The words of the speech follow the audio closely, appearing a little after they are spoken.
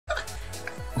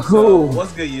So,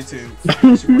 what's good, YouTube?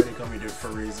 It's your buddy coming for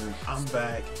a reason. I'm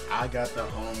back. I got the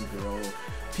homegirl,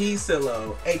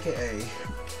 P-Silo, aka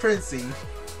Princey,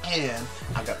 and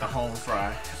I got the home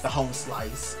fry, the home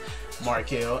slice,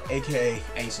 Markel, aka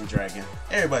Ancient Dragon.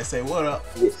 Everybody say what up?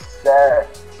 Yes, sir.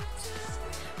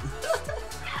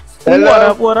 Hello. What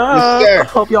up? What up? Yes,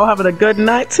 Hope y'all having a good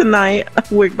night tonight.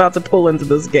 We're about to pull into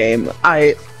this game.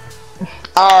 I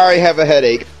already have a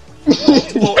headache.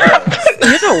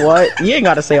 You know what? You ain't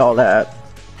gotta say all that.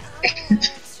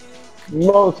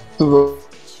 Most of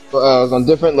us on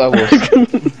different levels.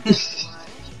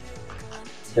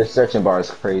 The searching bar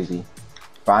is crazy.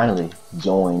 Finally,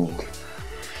 join.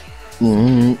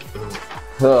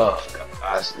 Oh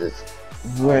gosh, this.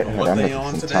 What they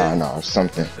on today? Time or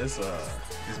something. This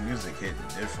music hitting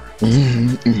different.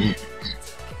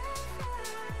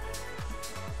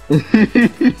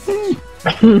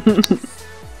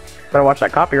 Better watch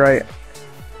that copyright.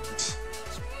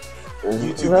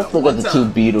 Let's look at the two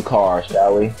Beetle cars,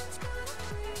 shall we?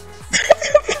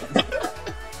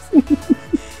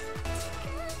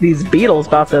 These Beatles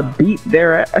about to beat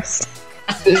their ass.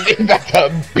 They about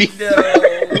to beat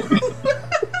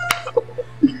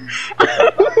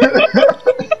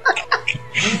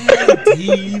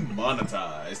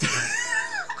Demonetized.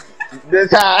 This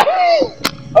time.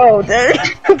 Oh dang!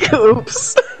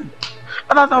 Oops.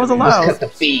 I thought that was allowed. Just cut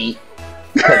the feed.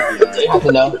 They don't have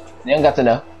to know. They don't got to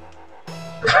know.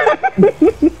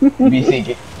 Be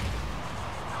thinking.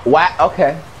 What?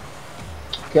 Okay.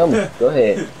 Kill me. Go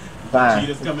ahead. Fine.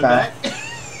 Cheetah's coming fine. back.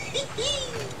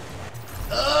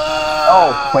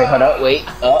 Oh, wait, hold up, wait.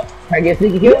 I guess he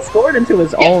He scored into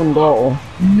his own goal.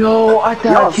 No, I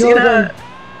thought I killed him.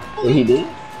 Wait, he did?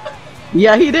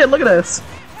 Yeah, he did. Look at this.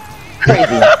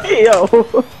 Crazy. Yo.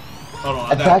 Hold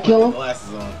on, Did I kill him?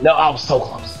 glasses on. No, I was so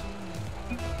close.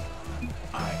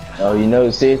 Alright. Oh, you know,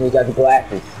 seriously, got the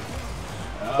glasses.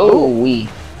 Oh, we.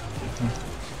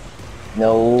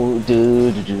 No,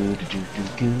 do.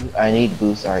 I need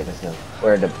boost. Alright, let's go.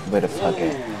 Where the fuck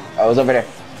at? I was over there.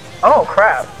 Oh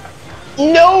crap.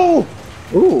 No!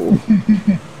 Ooh.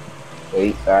 Glasses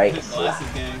Wait, alright.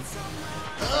 gang.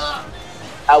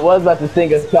 I was about to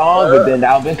sing a song, but then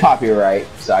that would have been copyright,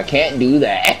 so I can't do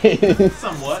that.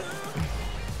 Somewhat.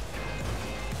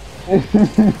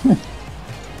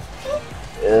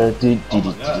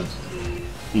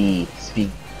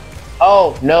 Speed.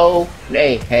 Oh, no.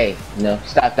 Hey, no,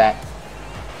 stop that.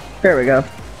 There we go.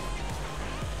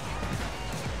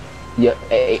 Yeah,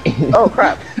 hey. Oh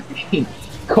crap.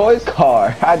 Koi's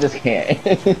car, I just can't.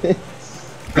 Yeah,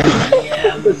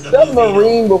 the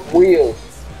submarine with wheels.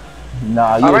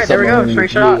 Nah, you alright, there we go, straight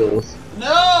shot. Wheels.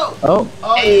 No! Oh.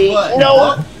 Hey, what? no!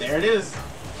 Oh, there it is.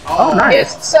 Oh, nice.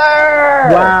 Yes, sir!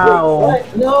 Wow.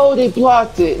 What? No, they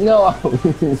blocked it. No.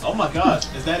 Oh my gosh,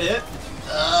 is that it?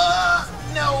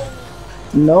 No!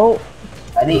 Nope.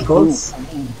 I need Close.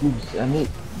 boost. I need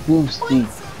boosty.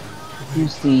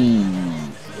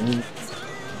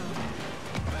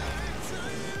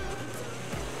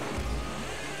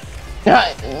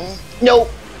 Nope.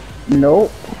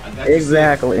 Nope. I got you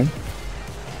Exactly.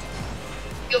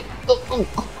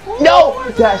 No!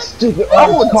 That stupid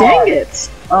Oh, orange car. dang it!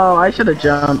 Oh, I should have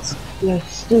jumped. That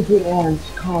stupid orange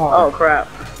car. Oh, crap.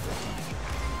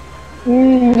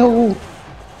 No.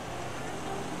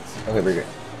 Okay, we're good.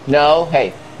 No,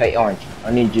 hey, orange.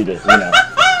 I need you to, stop.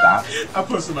 I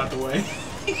pushed him out the way.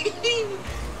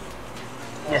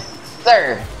 Yes,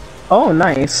 sir. Oh,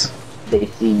 nice. They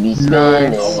see me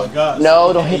spinning. Oh my gosh.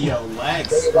 No, don't hit me. Yo, lag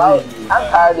I'm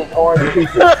tired of this orange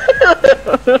people.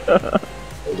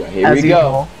 Here we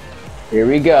go. Here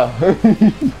we go. It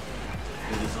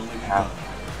is only begun.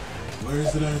 Where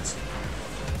is it at?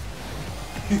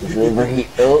 Overheat.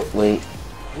 Oh, wait.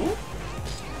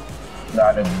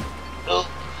 Not a.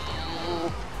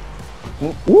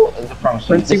 Ooh,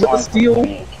 Princey with the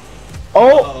steal.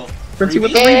 Oh! Princey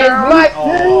with the rebound.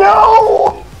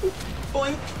 No!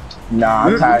 Boink. Nah,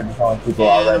 I'm tired of calling people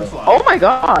already. Oh my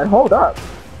god, hold up.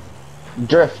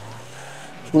 Drift.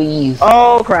 Please.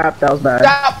 Oh crap, that was bad.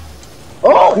 Stop!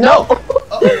 Oh no!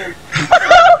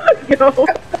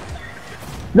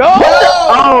 No!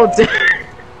 Oh damn.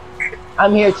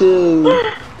 I'm here too.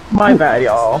 My bad,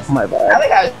 y'all. My I bad.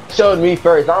 think I showed me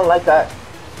first. I don't like that.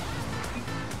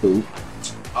 Ooh.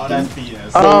 Oh, that's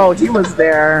BS. Oh, he was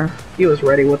there. He was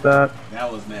ready with that. That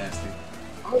was nasty.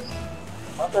 Oh,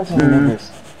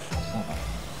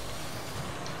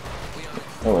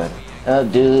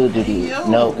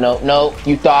 no.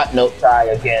 You thought, no, try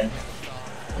again.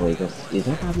 Wait, is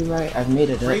that copyright? I've made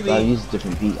it up, but I use a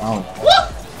different beat. I don't know.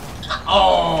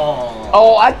 Oh!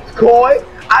 Oh, Koi,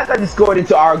 I thought you scored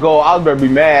into our goal. I was gonna be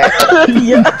mad.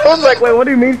 Yeah, I was like, wait, what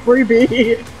do you mean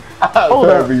freebie? I was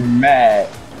gonna be mad.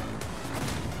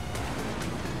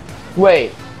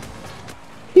 Wait.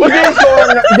 He did score in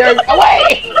there. Oh,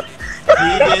 wait!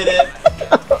 He did it.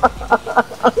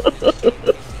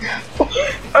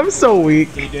 I'm so weak.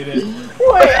 He did it. Wait,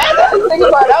 I gotta think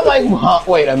about it. I'm like, huh,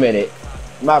 wait a minute.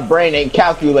 My brain ain't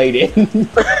calculating.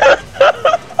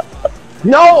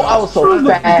 No, I was so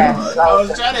fast. I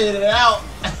was trying to hit it out.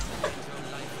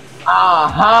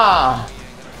 Uh-huh.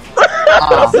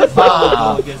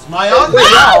 Against my own.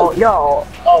 Yo.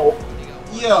 Oh.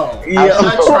 Yo. Yo.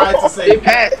 I tried to save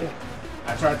that. It.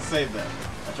 I tried to save that.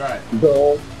 I tried.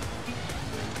 Boom.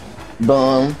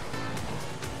 Boom.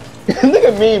 Look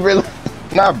at me, really.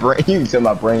 My brain, you can tell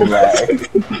my brain lag.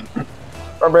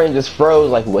 My brain just froze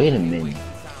like, wait a minute.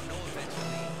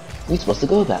 You're supposed to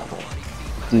go that way.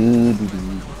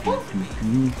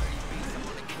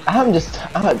 I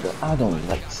don't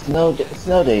like Snow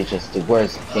Day is just the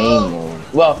worst game mode.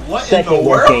 Well, What second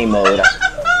worst game mode.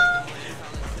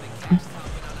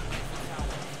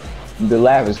 The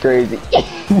laugh is crazy.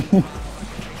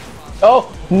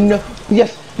 Oh no!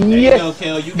 Yes! Yes! Go,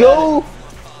 Kale, you go!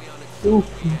 Go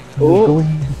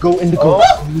in the goal!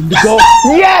 In the goal!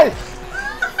 Yes!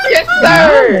 Yes,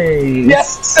 sir! Nice. Yes,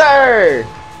 sir!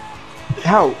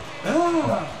 How?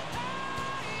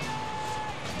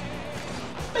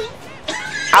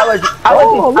 I'll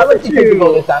let you take the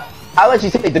goal this time. I'll let you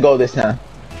take the goal this time.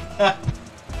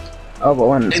 Oh, but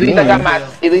when At least I got my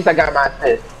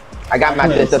assist. I got my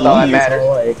assist, that's all that matters.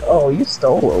 Like, oh, you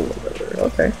stole over.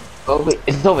 Okay. Oh wait,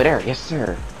 it's over there, yes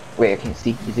sir. Wait, I can't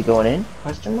see. Is it going in?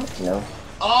 Question mark? No.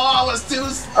 Oh, I was too.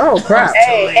 Oh crap.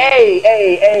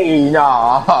 Hey,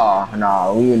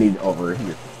 nah, we need over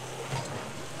here.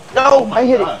 No, I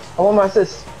hit it. I want my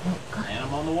assist. And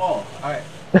I'm on the wall. Alright.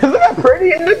 Look how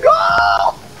pretty in the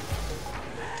goal!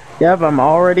 Yep, I'm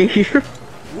already here.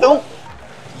 Nope.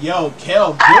 Yo,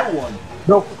 Kale, good one.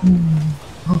 Nope.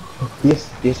 Yes,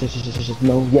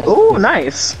 no, yes. Oh,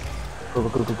 nice. Go.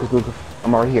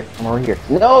 I'm already here.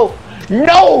 No!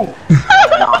 No!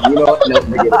 No, you know what? No,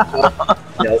 forget it.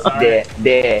 No,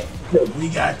 dead. We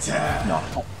got time. No.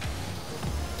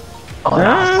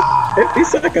 50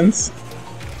 seconds.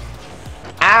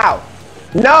 Ow!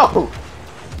 No!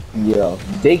 Yo,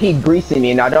 they keep greasing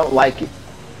me and I don't like it.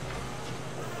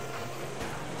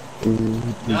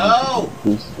 No!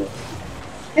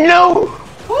 No!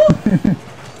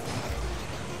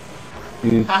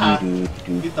 Haha.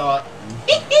 You thought.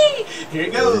 Here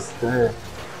it goes.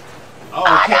 Oh,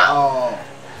 okay. Oh.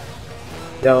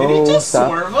 Yo, Did he just stop.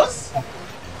 swerve us?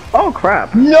 Oh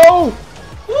crap. No!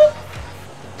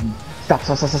 Stop.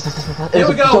 Here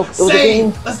we go.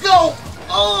 Save. Let's go.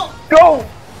 Oh. Go!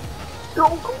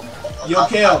 Yo,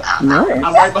 Kale. Nice.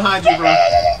 I'm right behind you, bro.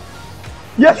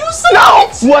 Yes! You suck. No!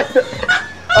 What the?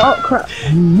 Oh crap.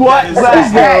 What That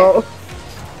is the so heck?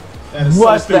 That is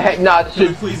What so the heck? Nah,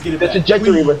 Please get it the back.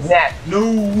 trajectory was nasty.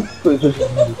 No.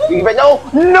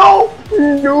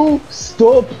 No!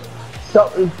 Stop!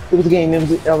 It was a game. I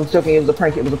was joking. It was a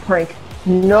prank.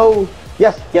 No!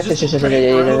 Yes. I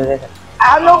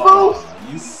have no boost.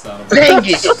 You son of a. Dang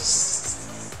it!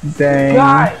 Dang.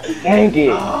 God, dang it!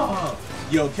 Oh.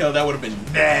 Yo, Kale, that would have been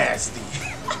nasty.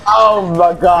 Oh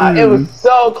my God! It was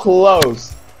so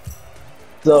close.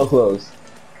 So close.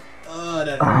 Oh,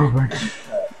 that Oh hurt. my god.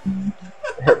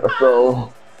 Hurt my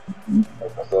soul.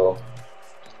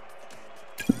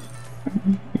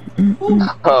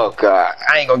 Oh God,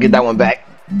 I ain't gonna get that one back.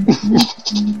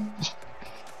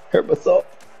 Hurt my soul.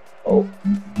 Oh.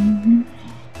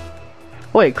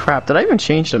 Wait, crap. Did I even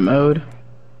change the mode?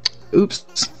 Oops.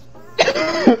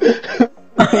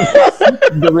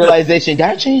 The realization, did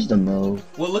I change the mode?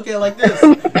 Well, look at it like this.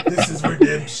 This is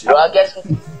redemption. Well, I guess.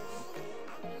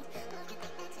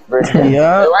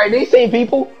 Yeah. Right, these same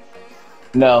people?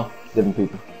 No, different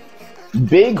people.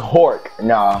 Big Hork.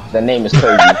 Nah, that name is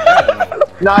crazy.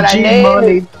 Nah, that name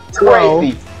is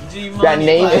crazy. That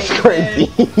name is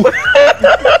crazy.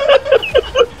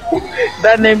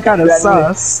 That name kind of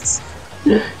sus. I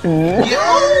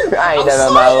ain't never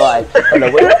in my life. Hold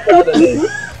on, wait, what is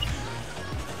this?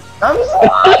 I'm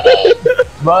sorry.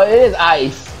 But it is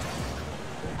ice.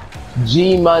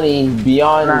 G Money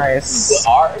Beyond Nice. the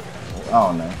Arc?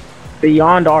 Oh no.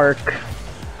 Beyond Arc.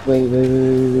 Wait.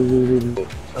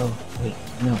 Oh,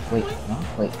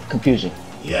 wait. Confusion.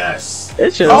 Yes.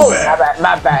 It's just. Oh,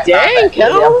 my bad. Dang,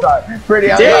 Kel. I'm sorry.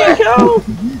 Pretty, I'm Dang, sorry.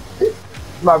 Kel.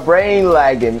 My brain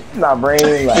lagging. My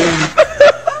brain.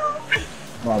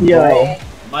 Yo.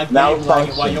 My game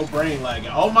lagging while your brain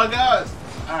lagging. Oh my gosh.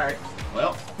 Alright.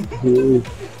 Well.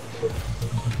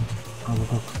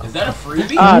 Is that a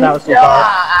freebie? Ah, that was too Yeah, far.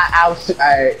 I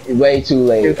was way too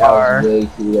late. Too far. I was way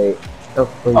too late.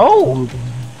 Oh!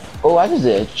 Oh, I just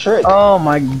did a trick. Oh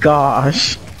my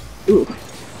gosh. Ooh.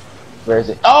 Where is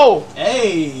it? Oh!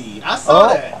 Hey, I saw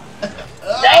Oh. that.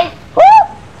 Dang!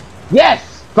 Woo!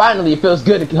 Yes! Finally, it feels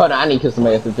good. Hold on, I need to kill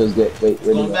somebody else. It feels good. Wait,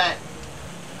 where Going do back.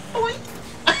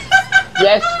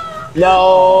 Yes!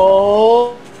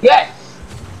 No! Yes!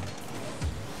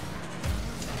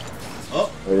 Oh,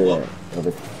 Over oh,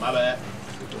 there. my bad.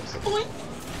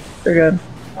 You're good.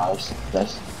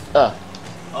 Nice. Oh,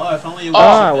 if only it was. Oh,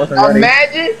 I wasn't ready.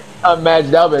 Imagine!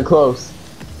 Imagine, that would've been close.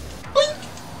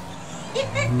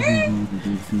 Hey,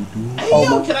 Oh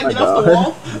yo, my can I get God. off the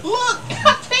wall? Look,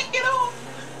 I can't get off.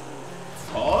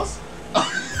 Pause.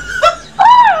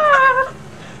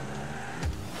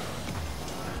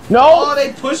 No! Oh,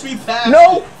 they pushed me past.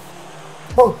 No! it.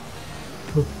 Oh.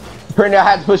 Apparently, I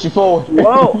had to push you forward.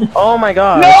 Whoa! Oh my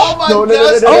god. Oh my No, no, no,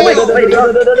 no, gosh. no, Oh, wait, no, no, wait,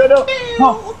 no, no, no, no, no.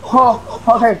 Oh,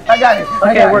 okay, I got it.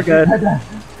 Okay, we're good.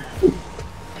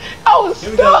 I was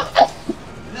Here we go. stuck.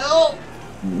 No.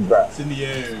 Bruh. It's in the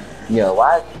air. Yo,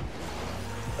 what?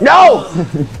 No!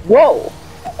 Whoa!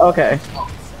 Okay.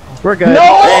 We're good. No!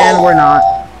 And we're not.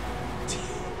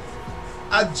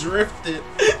 I drifted.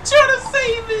 Trying to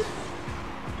save it.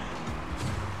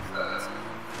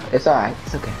 It's alright.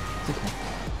 It's okay. It's okay.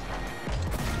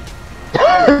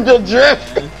 The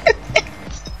drift!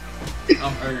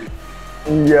 I'm hurt.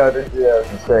 Yeah, the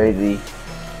drift is crazy.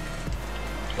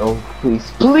 Oh,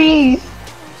 please. Please!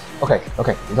 Okay,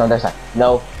 it's on their side.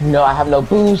 No, I have no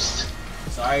boost.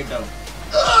 Sorry, though.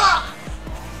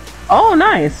 Oh,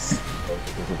 nice.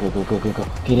 Go.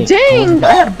 Get it. Dang!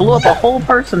 I had to blow up a whole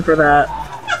person for that.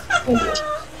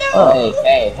 Oh,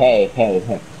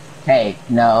 hey,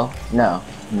 no.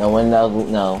 No one knows,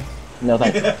 no,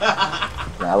 thank you.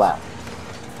 Not allowed.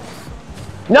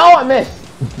 No, I missed!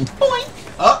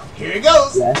 Oh, here it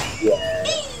goes.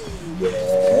 Yes.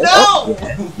 No.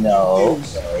 No.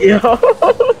 Yo.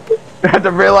 I had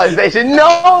the realization,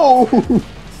 no!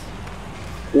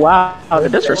 Wow, the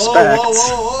disrespect.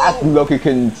 Whoa. After Loki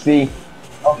couldn't see.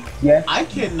 Oh, yes. I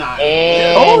cannot.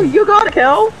 And... Oh, you got it,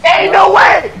 Kel. Ain't no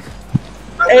way!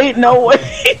 Ain't no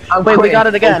way. I'm Wait, we quitting. got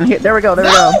it again. Here, there we go. No,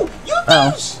 you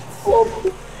Oh.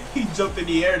 douche. He jumped in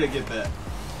the air to get that.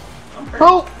 I'm hurt.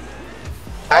 Who?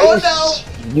 Oh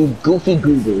You goofy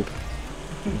goo.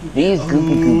 These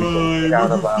goofy Oh, goofy. Get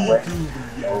out of my way.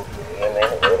 no. Wait a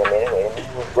minute.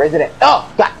 Where's it at?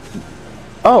 Oh, God.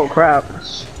 Oh, crap.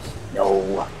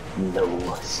 No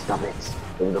stomachs.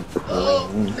 Oh,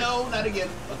 no, not again.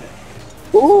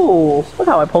 Okay. Ooh, look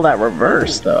how I pulled that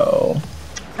reverse, though.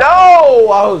 No!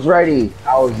 I was ready.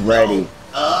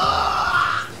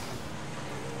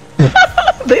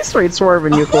 They straight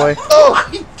swerving you, boy. Oh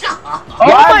my god.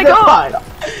 Oh my god!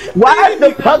 Why is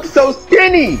the puck so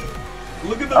skinny?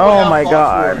 Look at the Oh way I my fought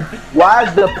god. for it. Why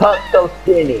is the puck so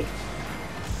skinny?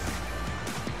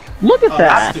 Look at Oh,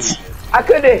 that. that's stupid. I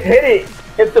couldn't hit it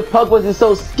if the puck wasn't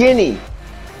so skinny.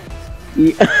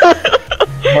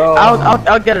 Bro.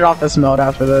 I'll get it off this mode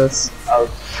after this. Why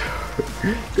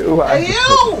Hey, is the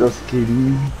you! puck so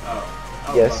skinny?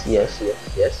 Oh, Yes,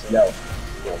 no.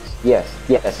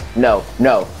 Yes, no.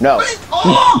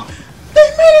 Oh! They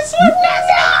made it so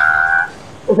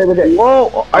fast! Okay.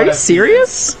 Whoa, are you that's-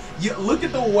 serious? Yeah, look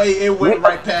at the way it went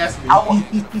right past me.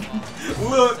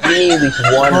 Look. At least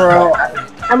one. Bro,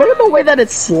 and look at the way that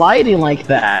it's sliding like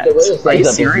that. The way it Are you slides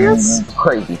up is serious?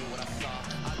 Crazy.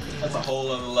 That's a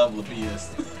whole other level of BS.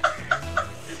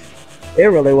 It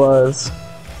really was.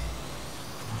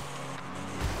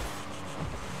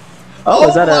 Oh,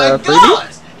 is that a freebie?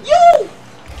 gosh! You!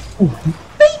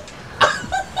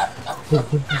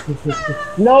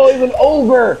 No, it went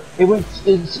over. It went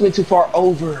too far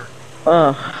over.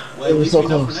 Well, at It was least so we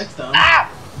know for close. next time.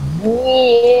 Ah!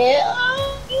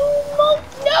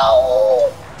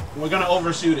 No! We're gonna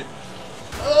overshoot it.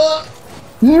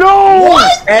 No!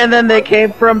 What? And then they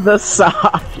came from the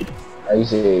side. Are you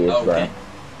serious, Okay.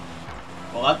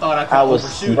 bro? Well, I thought I could I was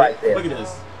overshoot right it. there. Look at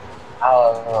this.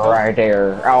 Oh, right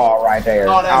there. Oh, right there.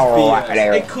 Oh, that's Oh, BS. right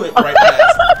there. It clipped right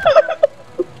past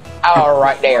me. Oh,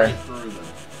 right there. Right through them.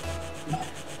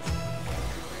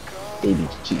 Baby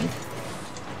cheating.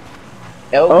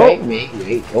 Okay,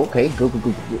 wait. Okay, go.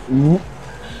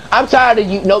 I'm tired of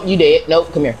you. Nope, you dead.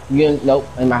 Nope, come here. Nope,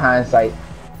 in my hindsight.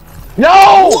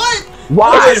 No! What?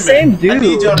 Why? Wait a the same minute. I dude.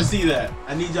 need y'all to see that.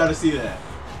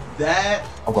 That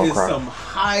I'm gonna is cry. some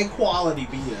high quality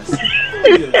BS.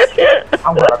 Look at this.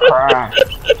 I'm gonna cry.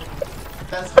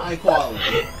 That's high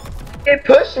quality. It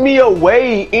pushed me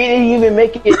away. It didn't even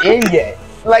make it in yet.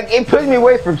 Like, it pushed me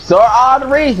away from so odd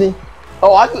reason.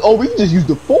 Oh, we can just use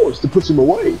the force to push him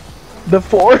away. The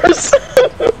force.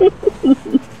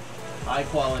 High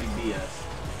quality BS.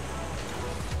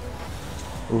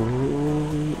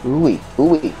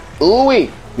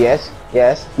 Ooh. Yes.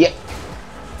 Yeah.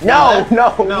 No.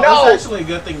 It's actually a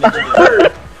good thing that you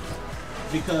did.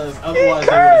 Because otherwise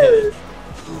they would have hit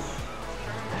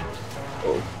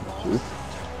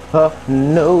it.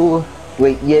 No.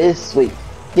 Wait. Yes.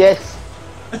 Yes.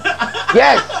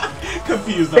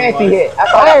 Confused. Fancy hit.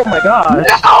 Oh my god.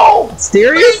 No.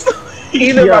 Serious?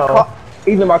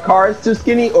 Either my car is too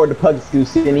skinny or the pug is too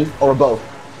skinny or both.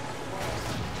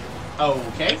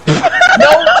 Okay.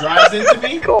 No. Drives into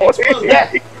me. Explodes.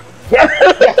 Yes.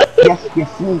 Go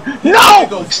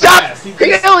No! Stop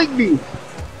killing me!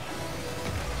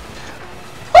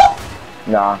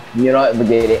 Nah, you don't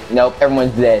forget it. Nope,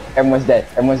 everyone's dead. Everyone's dead.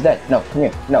 No, come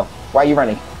here. No. Why are you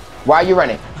running?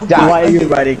 Die. Why are you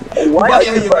running? Why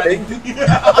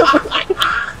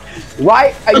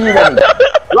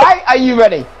are you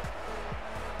running?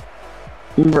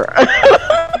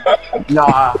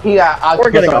 Nah, he got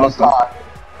octopus on his car.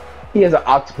 He has an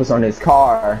octopus on his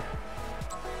car.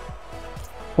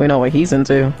 We know what he's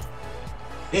into.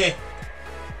 Yeah.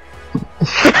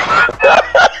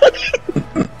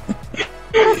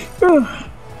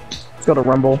 Let's go to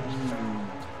Rumble.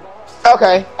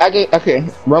 Okay, okay.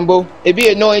 Rumble. It'd be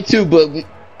annoying too, but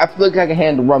I feel like I can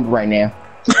handle Rumble right now.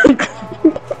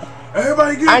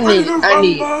 Everybody get I need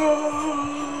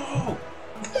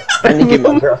to get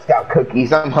my Girl Scout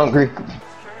cookies. I'm hungry.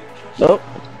 Oh.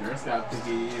 Girl Scout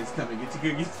cookies. Come and get your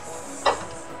cookies.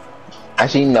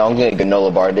 Actually, no, I'm getting a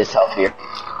granola bar. This healthier.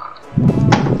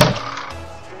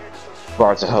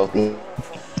 Bars are healthy.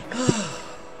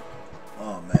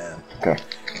 Oh man. Okay.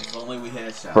 If only we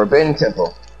had shots. Forbidden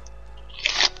Temple.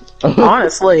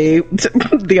 Honestly,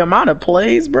 the amount of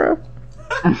plays, bro.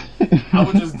 I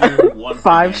would just do one.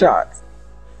 5 shots.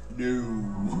 No.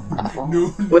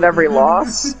 With every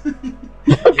loss.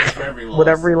 Yes, for every loss. With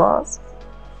every loss.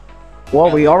 Well,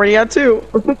 we already had 2.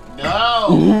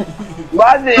 No.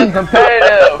 Why is it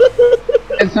competitive?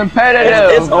 It's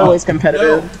competitive. It's always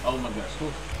competitive. No. Oh my gosh.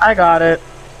 I got it.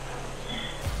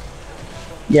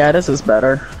 Yeah, this is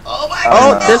better. Oh my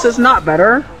Oh, god. this is not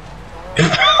better.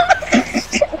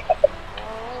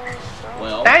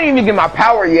 Well. I didn't even get my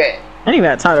power yet. I ain't even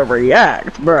had time to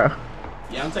react, bro.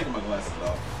 Yeah, I'm taking my glasses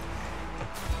off.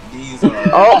 These are.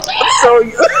 Oh, so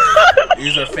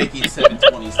These are faking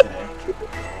 720s today.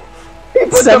 He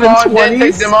put them on, then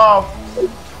take 720s? them off.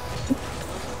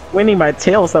 We need my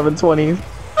tail 720.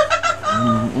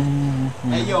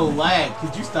 Hey yo, lag,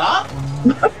 could you stop?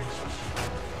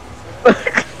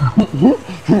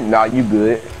 Nah, you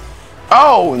good.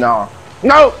 Oh, no.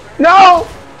 No!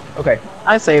 Okay.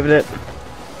 I saved it.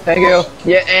 Thank you.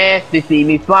 Yeah, and they see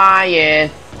me flying.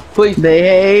 Please. They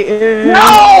hate it. No!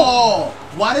 Oh,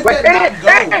 why did that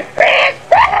not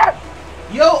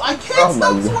go? Yo, I can't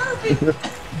stop swerving.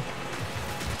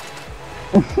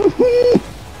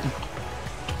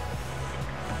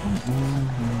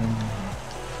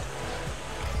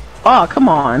 Oh, come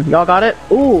on. Y'all got it?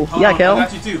 Ooh, Hold yeah, on, Kel. I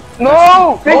got you too.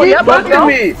 No! They keep yeah, bumping no.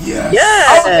 me! Yes.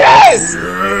 Yes. Yes!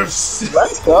 Yes.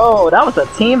 Let's go. That was a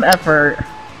team effort.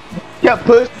 Yeah,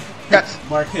 push. Yes.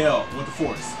 Markel with the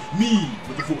force. Me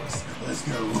with the force. Let's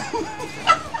go.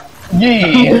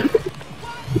 Yeah.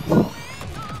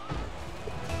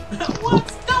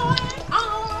 What's going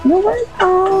on? No way.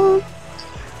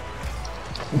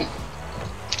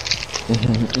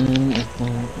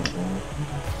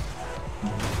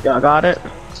 Y'all got it?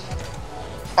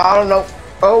 I don't know.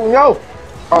 Oh, no.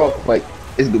 Oh, wait.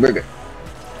 It's the burger.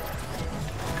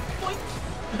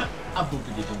 I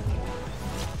booped it.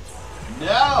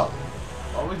 No!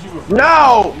 Why would you reverse?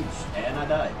 No! And I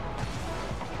died.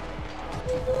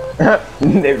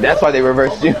 That's why they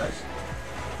reversed you. Gosh.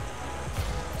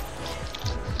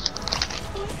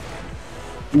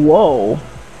 Whoa.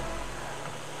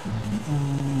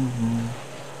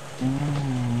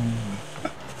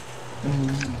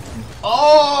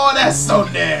 Oh, that's so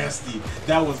nasty.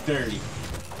 That was dirty.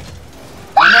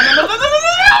 No.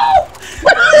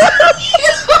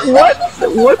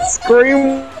 What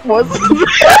scream was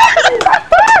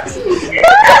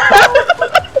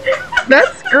that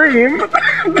scream?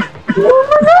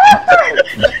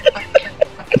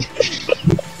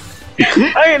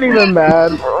 I ain't even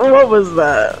mad. What was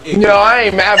that? No, I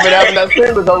ain't mad for that, but that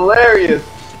scream was hilarious.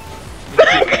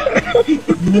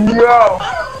 Yo.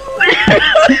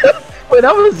 Wait,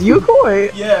 that was you, Koi?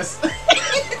 Yes.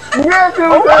 Yes, it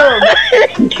was him.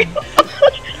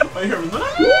 I hear him.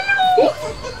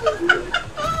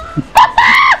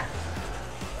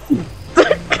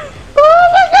 Oh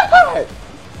my god.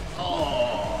 Oh.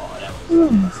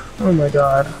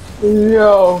 god.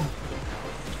 Yo.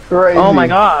 Crazy. Oh my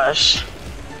gosh.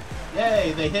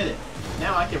 Yay, they hit it.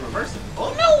 Now I can reverse it.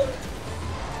 Oh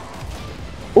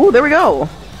no! Ooh, there we go.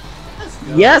 Let's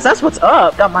go. Yes, that's what's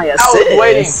up. Got my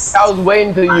assist. I was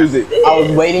waiting to use it. I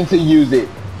was waiting to use it.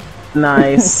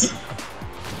 Nice.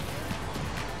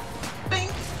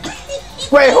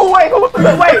 Wait, who was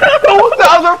the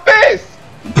other fist?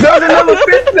 There was another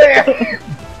fist there.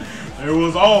 It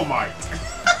was All Might.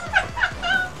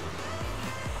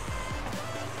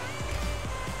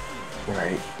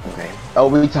 Right, okay. Oh,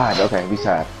 we tied. Okay, we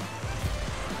tied.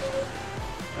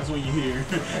 That's when you hear,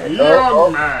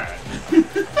 you're mad.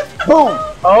 Boom!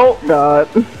 Oh god.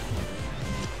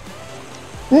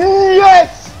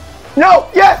 Yes! No!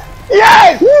 Yes!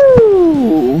 Yes!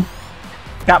 Woo!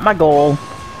 Got my goal.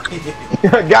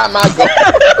 Got my goal.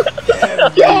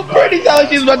 Yo, Pretty telling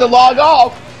she's about to log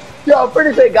off. Yo,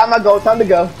 Pretty said, got my goal. Time to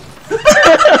go.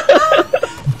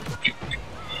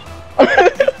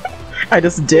 I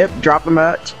just dip, drop the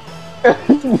match.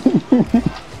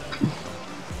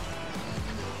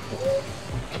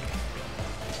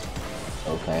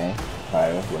 Okay.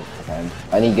 Alright, okay.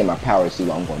 I need to get my power to see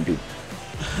what I'm going to do.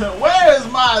 Where's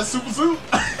my super suit?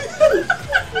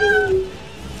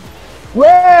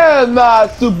 Where's my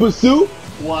super suit?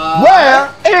 Why?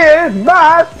 Where is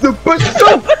my super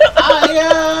suit?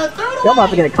 Y'all about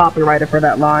to get copyrighted for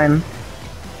that line.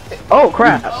 Oh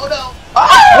crap. Oh no.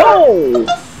 Oh!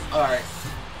 Alright.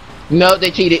 No,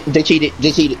 they cheated. They cheated.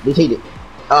 They cheated. They cheated.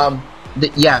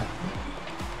 Yeah.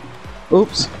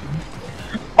 Oops.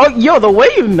 Oh, yo, the way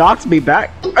you knocked me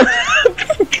back.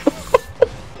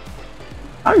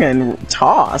 I'm getting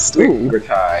tossed. Ooh. We're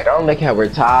tied. I don't like how we're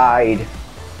tied.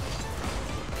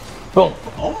 Boom.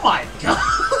 Oh my god.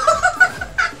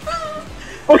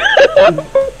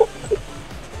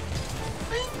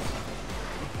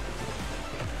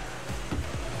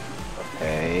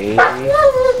 Okay.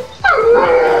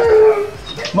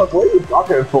 Look, what are you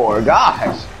talking for?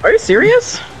 Gosh. Are you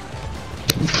serious?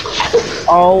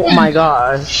 Oh my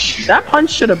gosh. That punch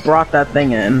should have brought that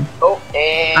thing in. Oh,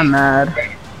 and I'm mad.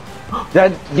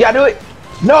 Did I do it?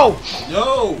 No.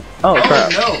 No. Oh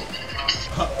crap. No.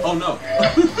 Oh no.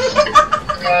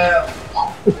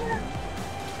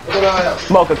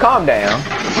 Mocha, calm down.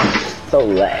 So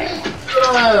loud.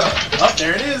 Oh,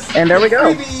 there it is. And there we go.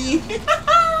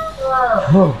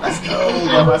 Let's go.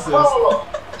 Got my sis.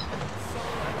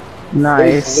 It's loose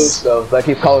Nice. though. Like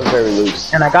he's calling very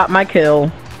loose. And I got my kill.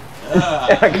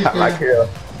 I got my kill.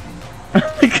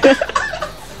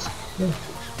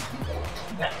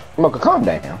 Mocha, calm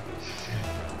down.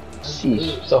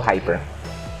 Sheesh, so hyper.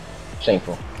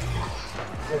 Shameful.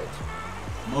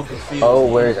 Mocha feels Oh,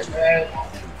 where's it?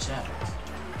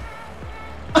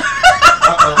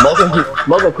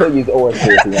 Mocha could use orange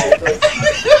if he wanted.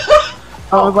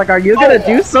 I was like, are you gonna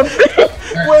do something?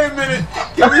 Wait a minute.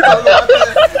 Can we talk about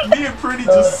that? Me and Pretty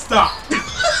just stopped.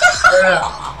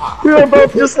 We were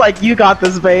both just like, you got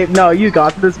this, babe. No, you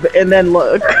got this, and then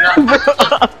look.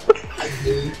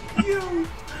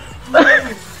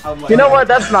 You know what?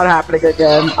 That's not happening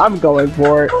again. I'm going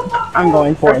for it. I'm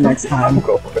going for it next time.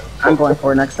 I'm going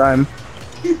for it next time.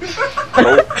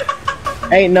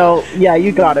 Ain't no. Yeah,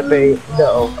 you got it, babe.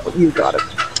 No, you got it.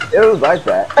 It was like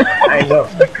that. I know.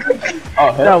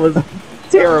 Oh, That was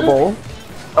terrible.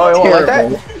 oh, it won't like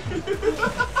that? Terrible.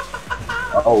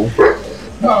 Oh.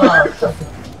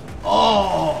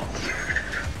 Oh.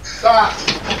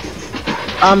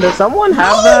 Does someone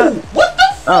have No! that? What the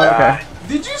fuck? Oh, okay.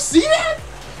 Did you see that?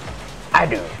 I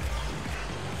do.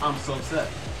 I'm so upset.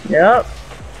 Yep.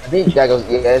 I think that goes.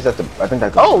 Yeah, that's the. I think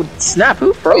that goes. Oh, snap!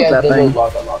 Who froze yeah, that thing?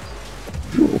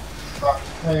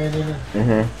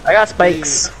 I got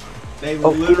spikes. They Oh,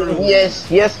 literally. yes,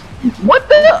 yes. What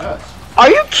the? Gosh. Are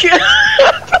you kidding?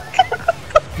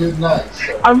 Good night.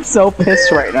 I'm so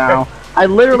pissed right now. I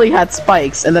literally had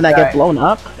spikes, and then I get blown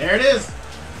up. There it is.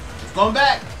 It's going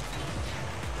back.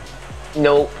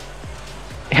 Nope.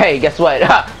 Hey, guess what?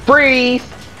 Freeze!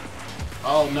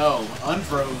 Oh no,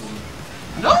 unfrozen.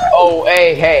 No. Oh,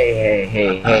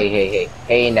 hey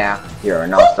now. You're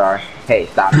an all-star. Hey,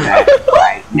 stop that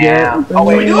right now. Oh,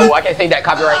 wait, no, I can't say that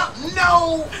copyright.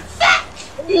 No. Fuck.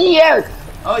 Yes!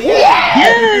 Oh yeah.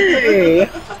 Yay!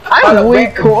 I'm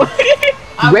weak.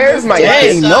 Where's my Dang,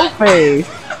 assist? no face.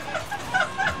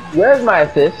 Where's my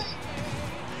assist?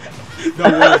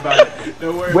 Don't worry about it.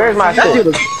 Don't worry. Where's my about it.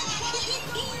 assist?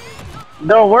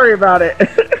 Don't worry about it.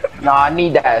 No, I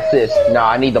need that assist. No,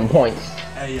 I need them points.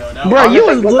 Hey yo, that Bro, was- you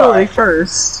was literally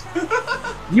first.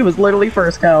 You was literally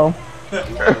first, Cal.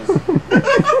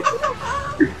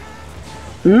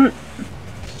 Ooh.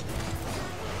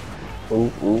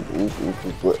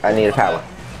 I need a power.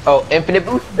 Oh, infinite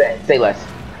boost? Say less.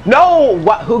 No!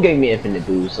 What? Who gave me infinite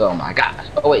boost? Oh my gosh.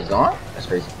 Oh wait, it's gone? That's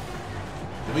crazy.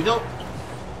 Here we go.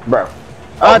 Bro. They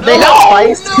no,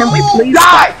 have spikes. no. Can we please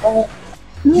Die!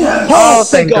 Yes. Oh,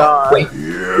 thank God. Wait,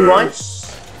 you won?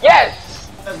 Yes!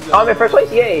 I'm in first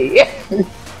place? Yay!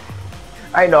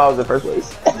 I didn't know I was in first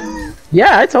place.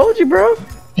 Yeah, I told you, bro.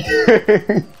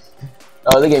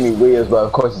 Oh, they gave me wheels, but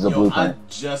of course it's a blueprint. I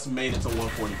just made it to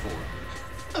 144.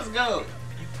 Let's go.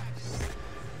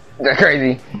 That's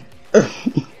crazy.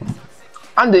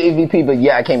 I'm the MVP, but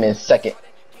yeah, I came in second.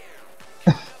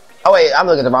 Oh wait, I'm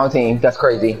looking at the wrong team. That's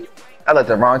crazy. I looked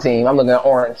at the wrong team. I'm looking at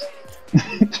orange.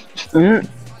 I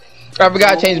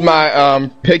forgot to change my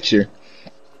picture.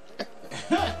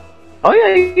 Oh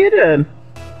yeah, you did.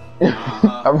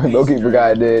 I low-key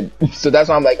forgot I did. So that's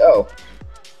why I'm like, oh.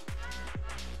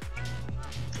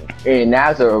 And now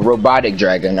it's a robotic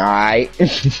dragon, alright?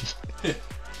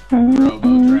 Robo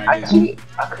dragon. Actually,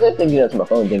 I could think that to my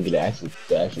phone didn't get actually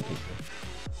picture.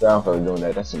 So I don't feel like doing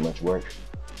that. That's too much work.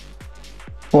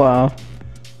 Wow.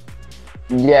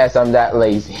 Yes, I'm that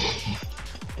lazy.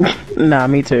 Nah,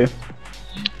 me too.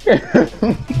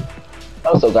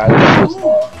 I'm so glad.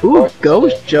 Ooh,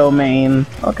 Ghost Joe main.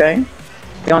 Okay.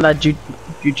 Get on that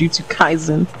Jujutsu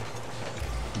Kaisen.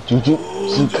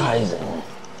 Jujutsu Kaisen.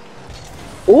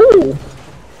 Ooh.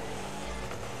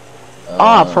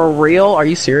 For real? Are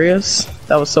you serious?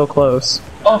 That was so close.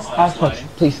 Oh,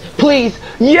 please, please,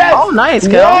 yes! Oh, nice,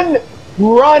 Cal.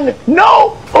 Run,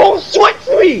 no! Oh, switch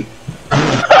me!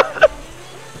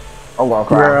 I'm gonna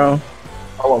cry. Bro.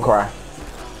 I'm gonna cry.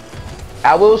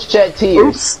 I will shed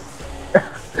tears.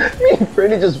 Me and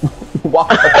Brittany just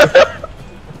walked.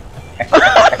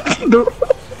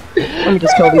 Let me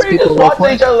just kill these people real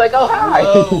quick. Each other like, oh hi.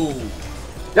 No.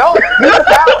 No, use the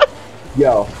power.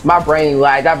 Yo, my brain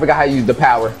lagged. I forgot how to use the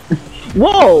power.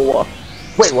 Whoa!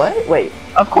 Wait, what? Wait.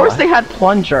 Of course they had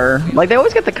plunger. Like they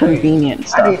always get the convenient I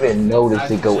stuff. didn't even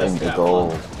notice it go into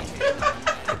gold.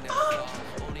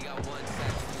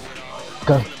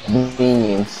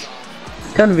 Convenience.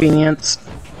 Convenience.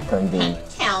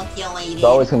 Convenience. Calculated. It's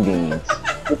always convenience.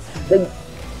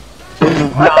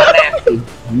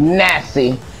 Nasty.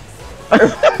 Nasty.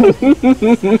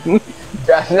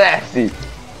 That's nasty.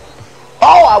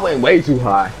 Oh, I went way too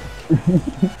high.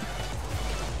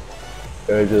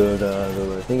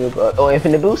 Oh,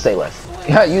 infinite boost, say less.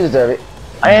 Yeah, you deserve it.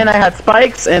 And I had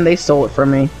spikes, and they stole it from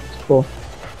me. Cool.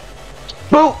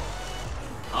 Boop.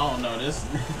 I don't know. This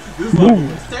level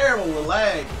is terrible with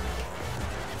lag.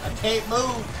 I can't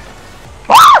move.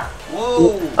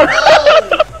 Whoa.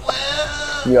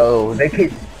 Whoa. Yo, they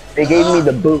gave me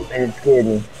the boot and it scared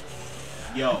me.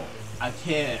 Yo, I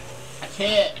can't.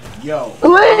 Yo,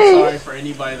 Please. I'm sorry for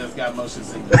anybody that's got motion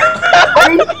sickness. No,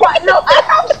 I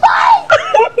have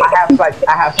spikes.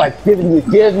 I have spikes.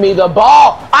 Give me the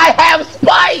ball. I have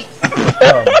spikes.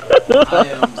 I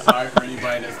am sorry for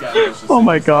anybody that's got motion sickness. Oh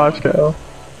my gosh, Cal.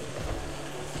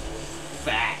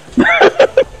 Fact.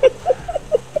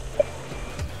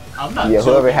 I'm not. Yeah,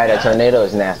 whoever had that joking. tornado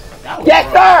is nasty. That was Yes,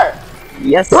 rough. sir.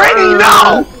 Yes, Brittany,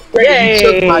 no! Brittany, you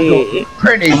took my Yay. goal.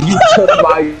 Brittany, you took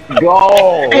my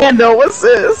goal. And no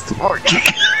assist. No,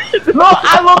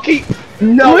 I low-key.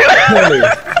 No,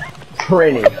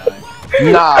 Brittany.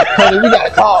 Nah, Brittany, we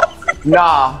gotta talk.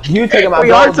 Nah, you taking my goal.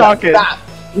 We are talking. Stop.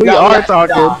 We are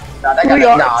talking. Nah,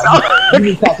 you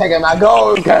need to stop taking my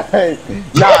goal. Nah,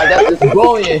 that's just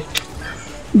bullying.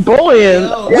 Bullying.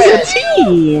 Yo, We a yes.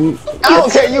 team. I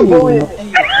don't care, you bullying.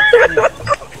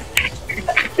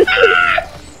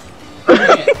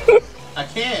 I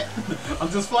can't. I'm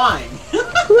just flying.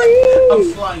 I'm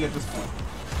flying at this point.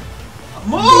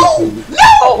 Move! No!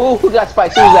 Oh, who got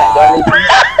spikes? Who's that, darling?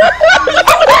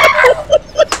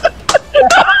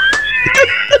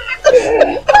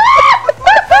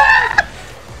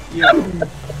 Yo,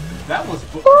 that was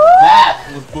bullying. That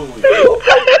shit was bullying.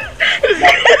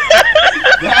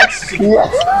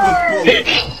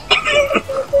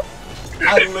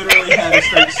 I literally had a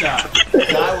straight shot. The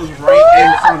guy was right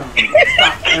in front of me.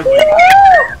 Stop everything.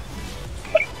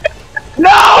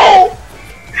 No!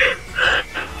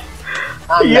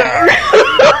 I'm mad.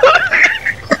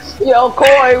 Yo,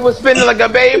 Corey was spinning like a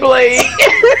Beyblade.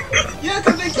 Yeah,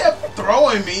 because they kept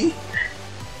throwing me.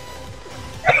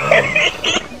 I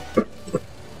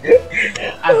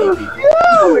hate people.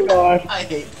 Oh my gosh. I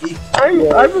hate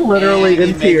people. I'm literally And in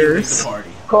it made me leave tears. the party.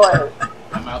 Corey,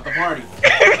 I'm out the party.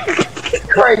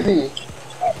 crazy.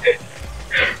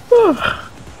 Oh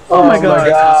my god.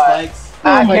 Spikes.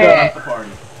 I Oh my can't. Out the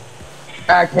party.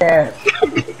 I can't.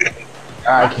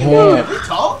 I Can can't. we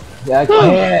talk? I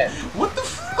can't. What the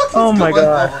fuck is Oh my going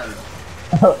God. on?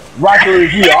 Roger,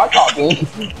 we are talking.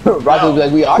 Roger will be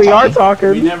like, we are talking.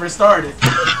 We never started.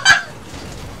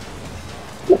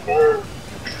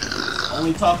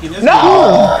 Only talking this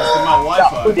No! It's my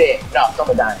Wi-Fi. No, who did? No,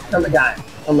 someone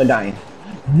dying.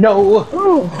 No!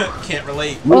 Can't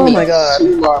relate. Oh my god.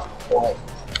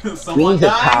 Someone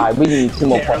dying? We need 2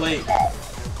 more Can't points.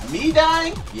 relate. Me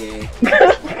dying? Yeah.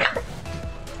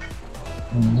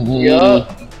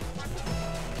 Yup.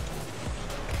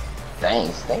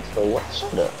 Thanks for what?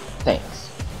 Shut up. Thanks.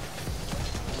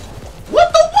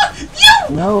 What the what?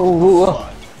 You! No.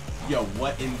 Fuck. Yo,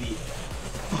 what in the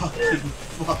fucking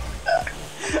fuck?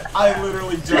 I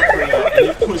literally jumped for that and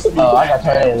it pushed me Oh, I back.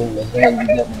 got turned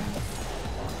in.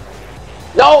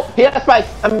 No! He has spikes!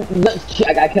 I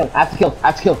gotta kill him. I have to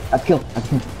kill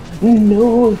him.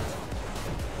 No!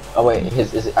 Oh wait, his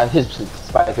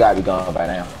spikes gotta be gone by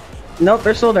now. Nope,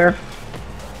 they're still there.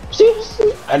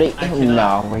 I didn't.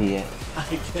 No, where he at? I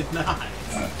cannot.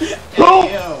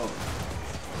 Oh!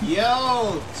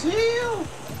 Yo, chill.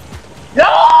 No!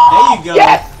 There you go.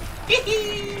 Yes!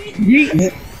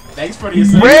 Thanks for the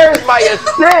assist. Where is my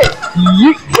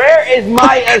assist? Where is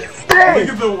my assist? Look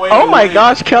at the way. Oh my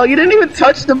gosh, Kel, you didn't even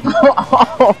touch the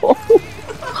ball.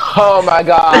 Oh my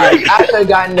god, I should have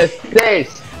gotten an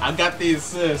assist. I got the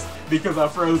assist because I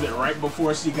froze it right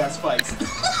before she got spikes.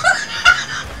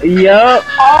 Yup.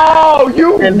 Oh,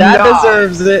 you And that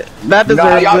deserves it. That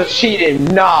deserves y'all it. cheating.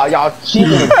 Nah, y'all cheating.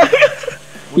 With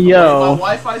the way Yo. my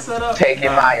Wi-Fi set up,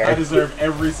 Taking my I deserve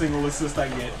every single assist I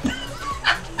get.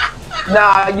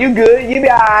 Nah, you good. You be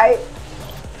alright.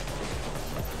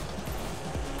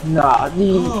 Nah,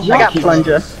 I got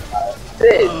plunger. assist.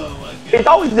 Oh my god. It's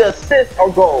always the assist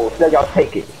or goals that y'all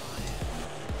take it.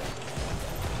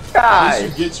 At Guys.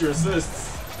 least you get your assists.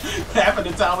 Half of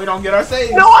the time we don't get our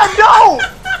saves. No, I don't.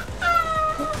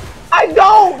 I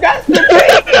don't. That's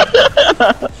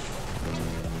the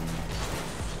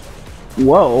thing.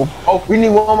 Whoa. Oh, we need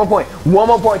one more point. One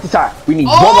more point to tie. We need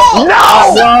Oh! one more.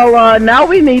 No! Well, now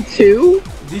we need 2.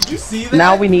 Did you see that?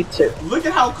 Now we need 2. Look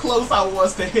at how close I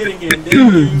was to hitting it and then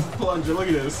use plunger. Look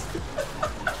at this.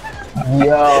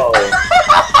 Yo.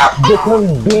 The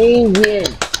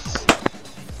convenience.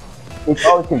 It's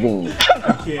always convenient.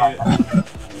 I can't.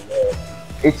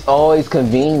 It's always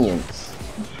convenience.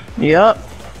 Yep.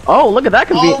 Oh, look at that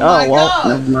Oh my well, God.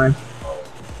 never mind.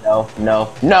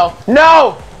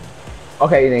 No!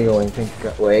 Okay, it ain't going.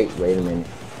 Wait a minute.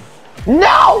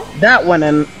 No! That went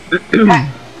in.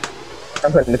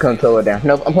 I'm putting the controller down.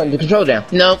 Nope, I'm putting the controller down.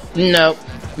 No.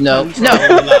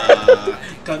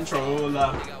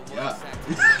 Controller.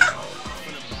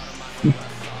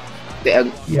 Yeah.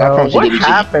 Yo, what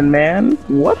happened, man?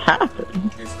 What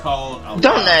happened? It's called a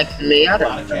Don't lot, ask me. I a lot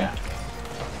don't of know. cap.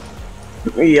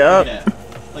 Look Yup. at that.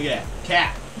 Look at that.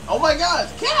 Cap. Oh my god,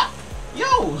 cap!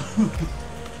 Yo!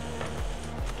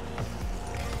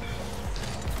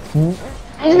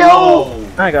 No!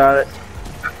 I got it.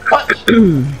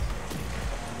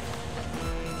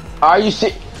 Are you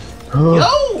sick? Yo!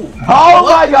 Oh What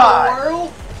my in god! the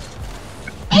world?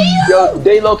 Yo,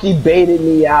 they low-key baited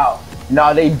me out.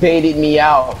 Nah, they baited me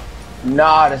out.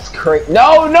 Nah, that's crazy.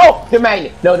 No! The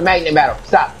magnet! No, the magnet battle.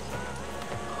 Stop.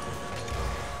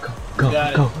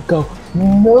 Got it. Go.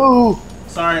 No!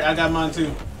 Sorry, I got mine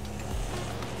too.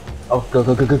 Oh,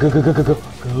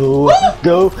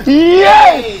 go. Yay!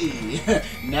 Hey!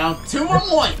 Now 2 more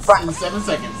points in 7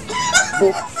 seconds.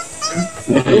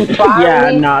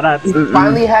 Yeah, no, that's. We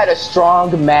finally had a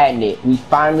strong magnet.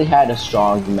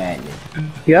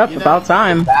 Yep, You know- about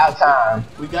time. About time.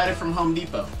 We got it from Home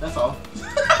Depot. That's all.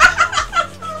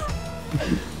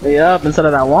 Yep, instead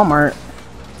of that Walmart.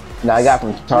 No, I got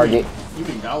from Target. You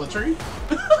mean Dollar Tree?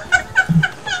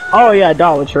 Oh yeah,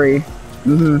 Dollar Tree.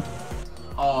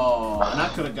 Oh, and I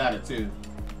could have got it too.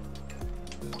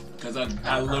 Because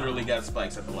I literally got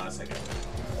spikes at the last second.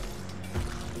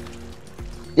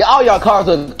 Yeah, all y'all cars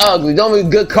are ugly. The only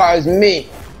good car is me.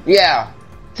 Yeah,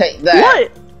 take that.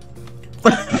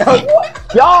 What?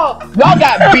 y'all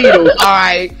got Beetles,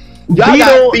 alright? Y'all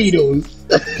got Beetles.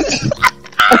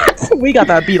 We got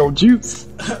that beetle juice.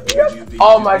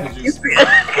 Oh my god.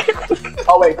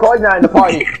 Oh wait, Corey's not in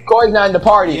the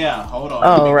party. Yeah, hold on. Oh,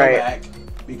 Let me go right. back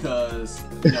because,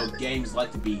 you know, games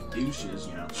like to be douches,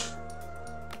 you know.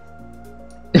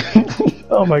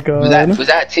 Oh my god. Was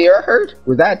that tear I heard?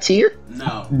 Was that tear?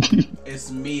 No,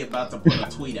 it's me about to put a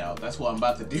tweet out. That's what I'm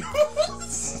about to do.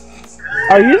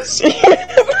 Are you serious?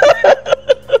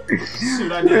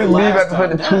 Shoot, I did it last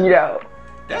time. tweet out.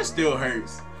 That still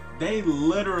hurts. They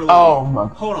literally. Oh my.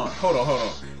 Hold on.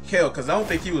 Kale, because I don't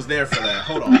think he was there for that.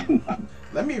 Hold on.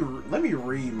 Let me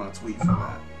read my tweet for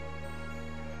that.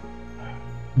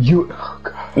 Oh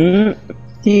god.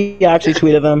 He actually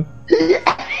tweeted them.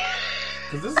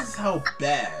 Because this is how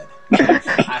bad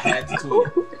I had to tweet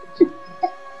it.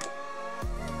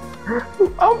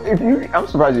 I'm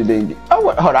surprised you didn't. Oh,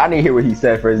 hold on, I need to hear what he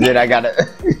said first. Then I gotta.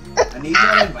 I need you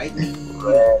to invite me.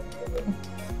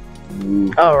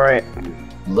 All right.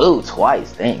 Blue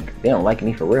twice. Dang, they don't like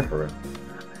me for real, for real.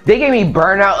 They gave me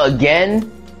burnout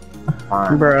again.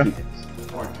 Fine, Bruh. keep it.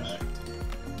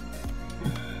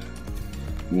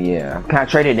 Yeah, can I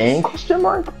trade it in? Question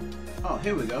mark. Oh,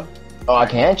 here we go. Oh, I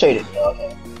can trade it.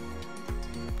 Okay.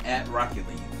 At Rocket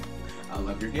League. I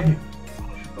love your game.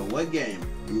 But what game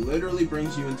literally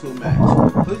brings you into a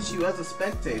match, puts you as a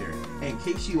spectator, and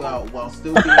kicks you out while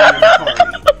still being in the party?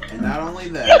 And not only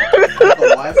that, the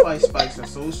Wi-Fi spikes are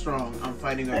so strong, I'm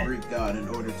fighting a Greek god in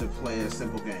order to play a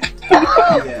simple game.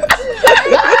 Yes.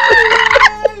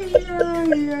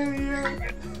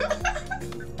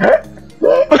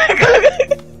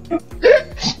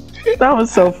 That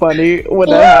was so funny when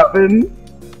that happened.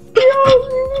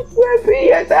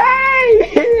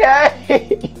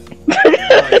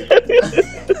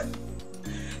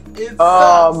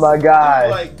 Oh my god.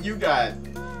 Like you got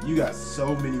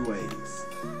so many ways.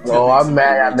 Oh, I'm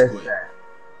mad I missed that.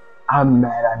 I'm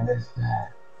mad I missed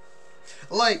that.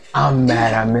 Like I'm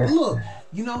mad I missed look, that.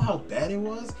 you know how bad it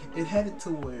was? It had it to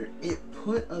where it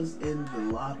put us in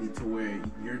the lobby to where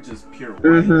you're just pure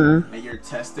white and you're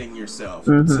testing yourself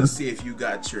to see if you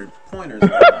got your pointers or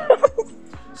not.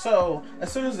 So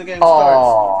as soon as the game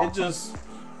starts, it just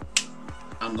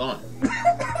I'm gone.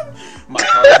 My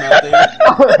car's not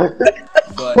there.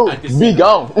 But I can see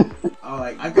gone.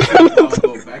 I can see the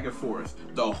ball go back and forth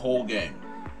the whole game.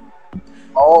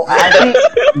 Oh, actually,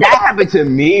 that happened to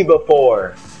me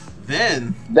before.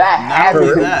 Then That happened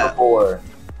to me before.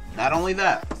 Not only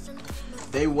that,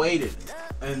 they waited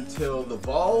until the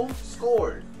ball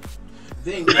scored.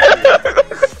 Then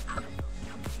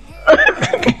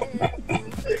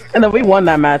And then we won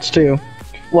that match too.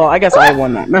 Well, I guess I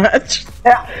won that match.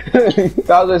 I was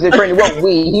gonna say, Franny, what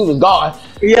he was gone.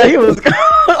 Yeah, he was gone.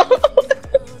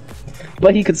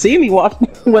 But he could see me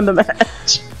win the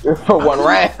match. For one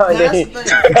round. That's the thing.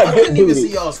 I couldn't even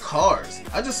see y'all's cars.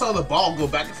 I just saw the ball go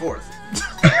back and forth.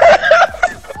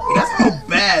 That's how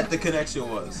bad the connection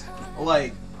was.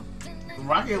 Like,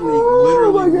 Rocket League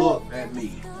literally looked at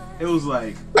me. It was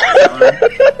like, son, I'm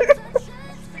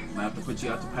gonna have to put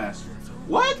you out to pasture.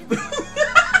 What?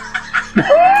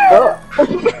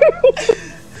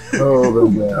 Oh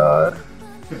my god.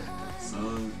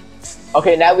 Son,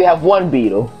 Okay, now we have one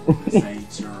beetle. this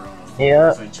ain't your, Yeah.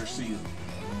 this ain't your season.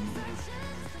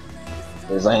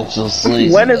 This ain't your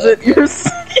sleep. When is it your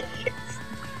season?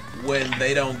 When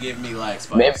they don't give me lag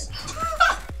spikes.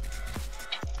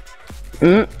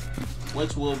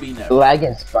 Which will be never.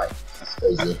 Lagging spikes. That's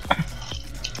crazy.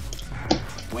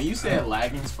 When you said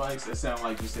lagging spikes, it sounded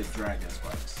like you said dragon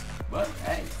spikes. But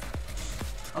hey,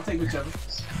 I'll take whichever.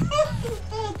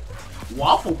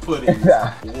 Waffle pudding.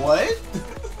 What?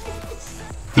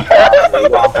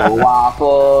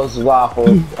 Waffles.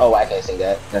 Oh, I can't say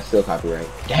that. That's still copyright.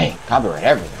 Dang, copyright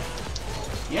everything.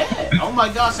 Yeah. Oh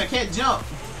my gosh, I can't jump.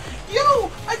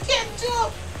 Yo, I can't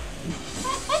jump.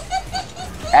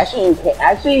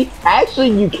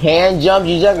 Actually, you can jump.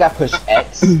 You just got to push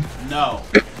X. No.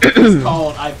 It's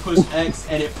called I pushed X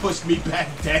and it pushed me back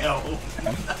down.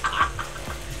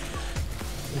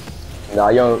 No,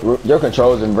 your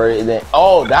controls inverted. Then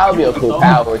oh, that would be a cool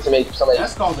power to make somebody.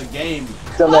 That's called the game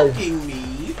fucking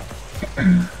me.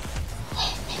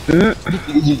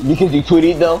 Because you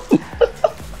tweeted though.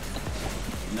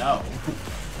 No,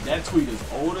 that tweet is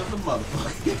old as the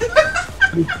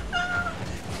motherfucker.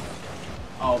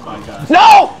 Oh my gosh.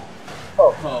 No.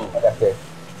 Oh, That's it.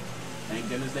 thank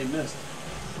goodness they missed.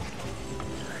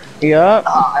 Yep.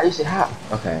 I used to have.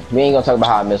 Okay, we ain't gonna talk about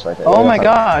how I missed right there. Oh my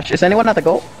gosh. Is anyone at the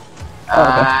goal?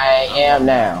 I am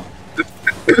now.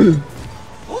 Ooh.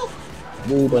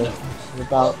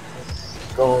 About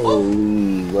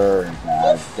goalie, we're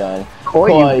not done.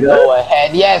 Koi, Go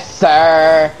ahead, yes,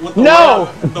 sir. With the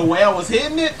No. the way I was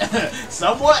hitting it,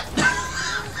 somewhat.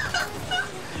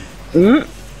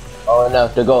 Oh no,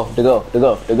 to go.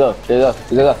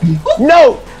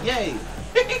 No. Yay!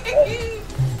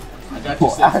 I got you, I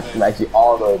sis, man. smacked you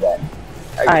all the way back.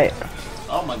 Alright.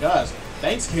 Oh my gosh!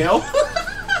 Thanks, Kel.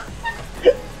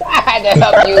 I had to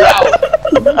help you out.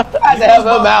 I had to help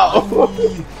him out.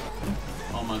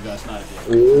 Oh my gosh, not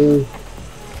again.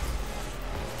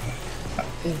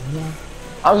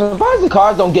 I'm surprised the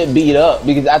cars don't get beat up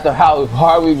because after how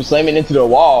hard we were slamming into the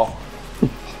wall.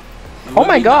 Oh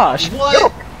my gosh.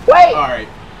 What? Wait. All right.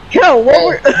 Yo, what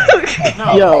were...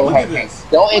 No, Yo. look at this.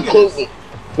 Don't Look at include this. me.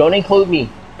 Don't include me.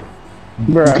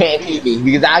 Bruh. can't hit me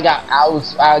because I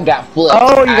got flipped.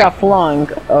 Oh, you got flung.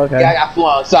 Okay. Yeah, I got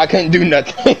flung, so I couldn't do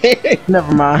nothing.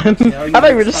 Never mind. You know, I thought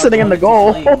you were just sitting in the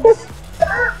goal.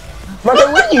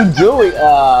 Brother, what are you doing?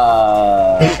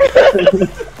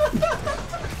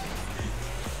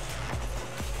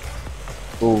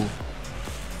 Ooh.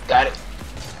 Got it.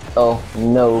 Oh,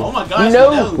 no. Oh my gosh,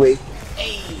 no. Wait.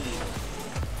 Hey.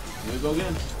 Here we go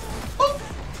again.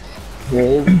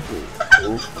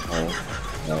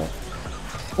 No.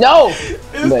 No!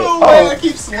 There's no way I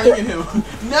keep slinging him.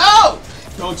 No!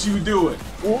 Don't you do it.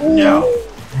 No.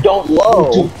 Don't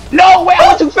low. No, wait, I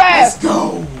went too fast! Let's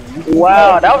go.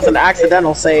 Wow, that was an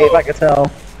accidental save, I could tell.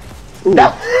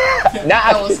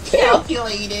 That was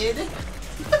calculated.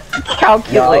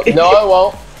 Calculate. No, it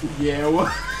won't. Yeah, well,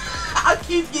 I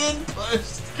keep getting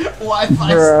pushed.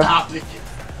 Wi-Fi, stop it.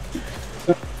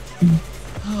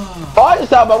 Oh, I just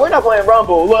thought about we're not playing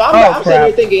Rumble. Look, I'm sitting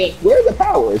here thinking, where are the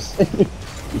powers?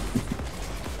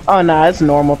 Oh, nah, it's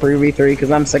normal 3v3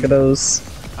 because I'm sick of those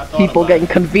people getting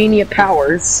convenient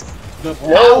powers. The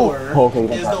power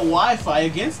is the Wi-Fi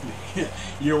against me.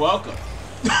 You're welcome.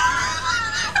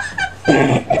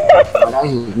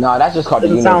 No, that's just called the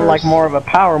universe. Doesn't sound like more of a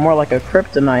power, more like a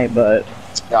kryptonite, but...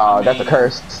 No, that's a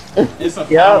curse. It's a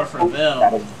power for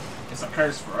them. It's a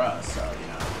curse for us, so,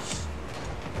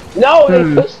 you No,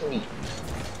 know. they pushed me.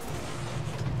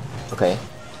 Okay.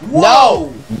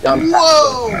 Whoa! No!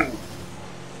 Whoa!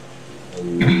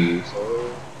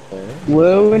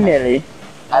 Whoa, Nelly.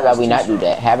 How about we not do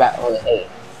that? How about hey?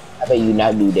 How about you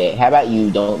not do that? How about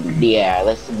you don't? Yeah,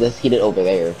 let's hit it over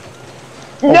there.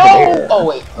 No! There. Oh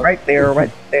wait. Right there,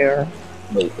 right there.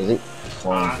 Wait, is it?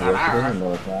 No, it's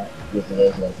not. Yes, it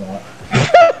is. No, it's not.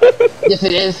 Yes,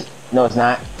 it is. No, it's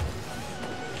not.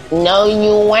 No,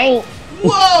 you ain't.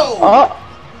 Whoa! Oh!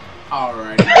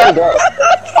 Alright.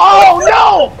 Oh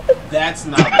no! That's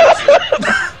not bullshit.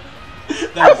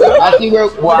 That's I see where.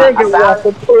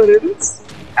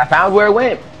 I found where it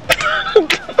went.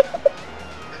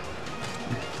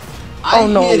 Oh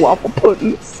no, waffle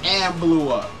puddings. And blew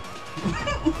up.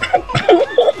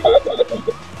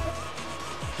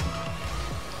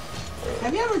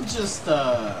 Have you ever just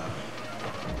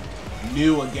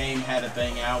knew a game had a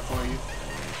thing out for you?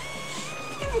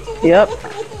 Yep.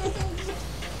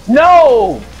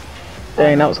 No!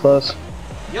 Dang, that was close.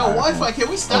 Yo, Wi-Fi, can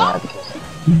we stop?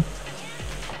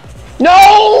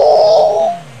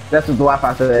 No! That's what the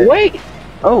Wi-Fi said. Wait!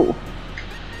 Oh.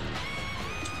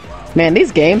 Man,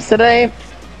 these games today,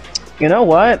 you know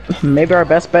what? Maybe our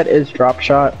best bet is drop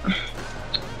shot.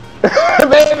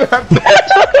 Maybe our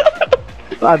best.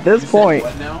 At this point,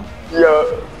 What now?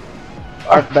 Yeah.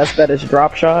 our best bet is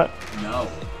drop shot. No.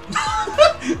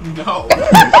 No.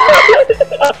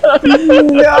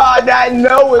 No, that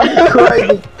no is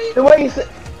crazy. The way you said,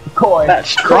 Coy. That's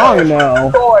strong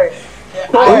now. Coy.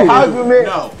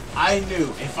 No, I knew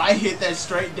if I hit that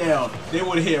straight down, they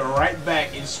would hit right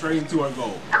back and straight into our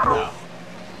goal. No.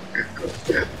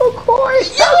 Oh, Coy.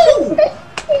 Yo!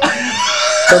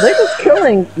 So they just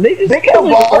killing. They They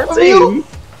killing killed our both of you? team.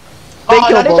 Oh, now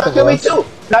killed they both try to of kill me us. too.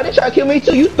 Now they try to kill me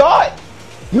too. You thought.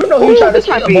 You know who you trying to This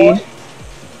might kill, be. boy.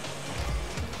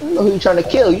 You know who you trying to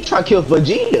kill. You trying to kill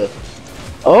Vegeta.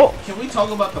 Oh, Can we talk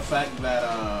about the fact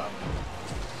that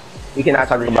We cannot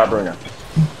talk about Bruno.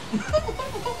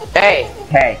 Hey.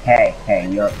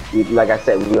 Like I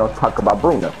said, we don't talk about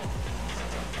Bruno.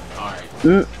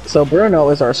 alright. so Bruno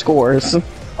is our scores. All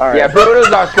right. Yeah,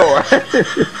 Bruno's our score.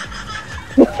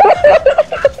 You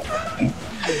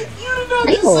did not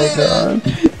just Oh, say God.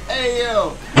 that. Hey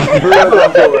yo. Bruno's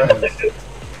our score.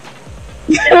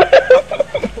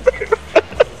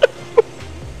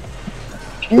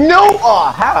 No!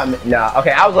 Oh, how I missed? Nah,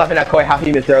 okay, I was laughing at Koi how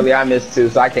he missed earlier. I missed too,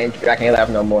 so I can't laugh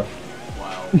no more.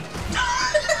 Wow.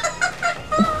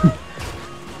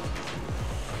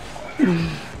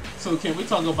 So can we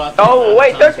talk about the Oh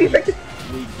wait, amount of 30 times seconds.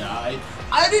 we died?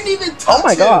 I didn't even touch him. Oh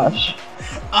my gosh.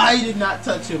 I did not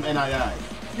touch him and I died.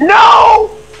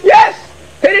 No! Yes!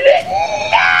 Hit it!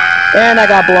 And I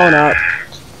got blown up.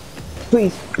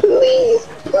 Please, please,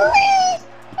 please,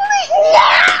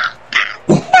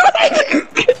 please!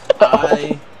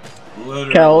 I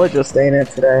literally Kel, we're just staying in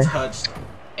today. touched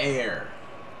air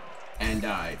and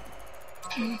died.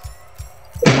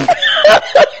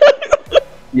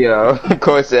 Yo, of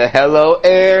course, hello,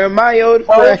 air, my old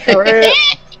friend.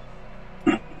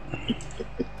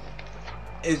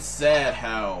 It's sad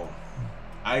how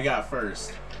I got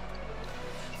first,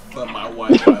 but my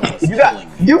Wi-Fi was killing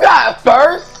me. You got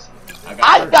first? I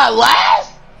I got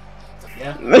last?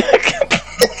 Yeah.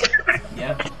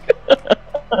 Yeah.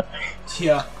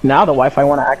 Yeah. Now the Wi-Fi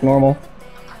want to act normal.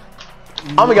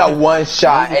 I only got one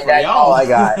shot, and that's all I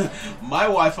got. My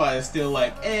Wi-Fi is still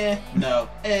like, no,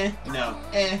 no,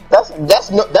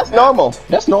 That's normal.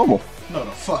 That's normal. No,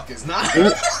 the fuck it's not.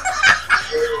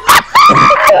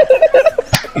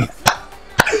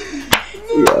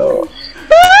 Yo.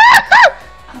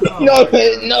 No,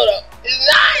 it's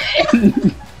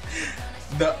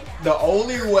not. The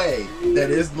only way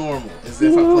that is normal is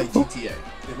if I play GTA.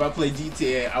 If I play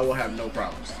GTA, I will have no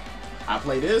problems. I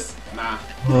play this, nah.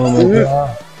 Oh my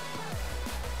god.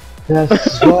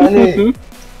 That's funny.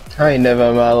 I ain't never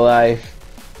in my life.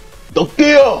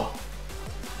 Tokyo!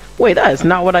 Wait, that is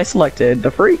not what I selected.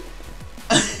 The freak.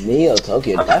 Neo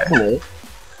Tokyo, definitely.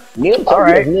 Neo Tokyo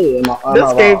Alright. is new.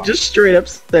 This game just straight up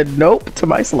said nope to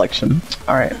my selection.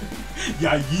 Alright.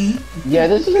 Yeah, Yeah,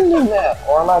 this is a new map,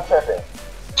 or am I tripping?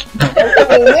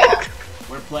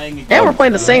 We're playing again. And we're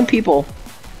playing the same people.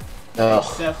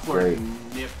 Except for great.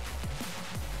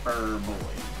 Nipper Boy.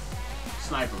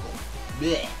 Sniper Boy.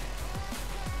 Blech.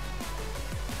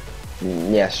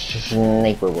 Yes,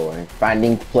 Sniper Boy.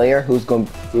 Finding player who's going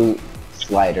to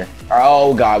Slider.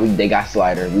 Oh god, they got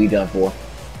Slider. We done for.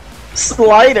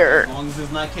 Slider. As long as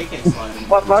it's not KK sliding.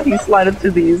 What about he slided to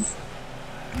these?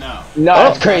 No. No,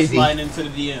 that's crazy. Sliding into the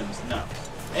DMs. No.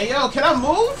 Hey, yo, can I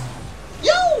move?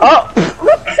 Yo! Oh!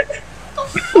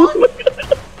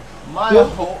 My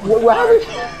whole... What happened?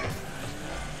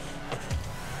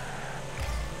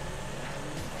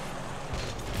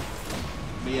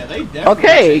 But yeah, they definitely...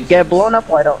 Okay, get blown up.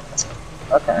 Why don't?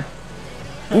 Okay.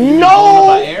 You No! get blown up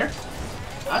by air?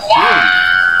 I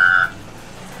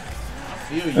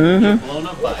feel you. I feel you. You get blown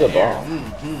up by air.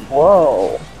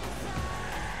 Whoa.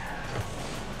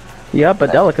 Yep, a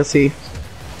delicacy.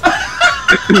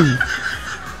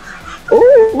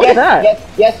 Ooh, look at that.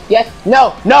 Yes.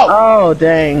 No. Oh,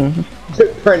 dang.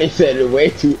 Bernie said it way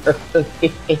too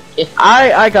early.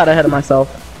 I got ahead of myself.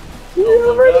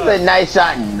 Bernie said nice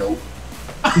shot. Nope.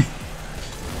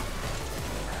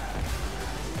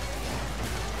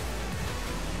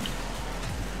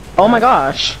 Oh my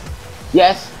gosh.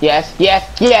 Yes.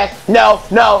 No.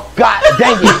 God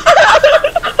dang it.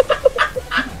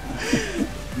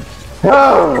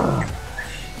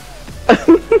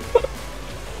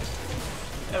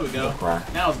 There we go.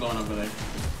 Now it's going over there.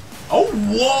 Oh,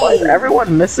 whoa! Why is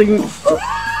everyone missing?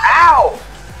 Ow!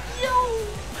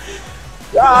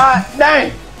 God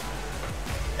dang!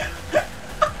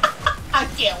 I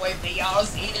can't wait for y'all to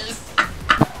see this.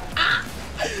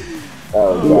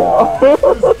 Oh god. This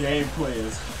gameplay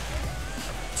is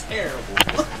terrible.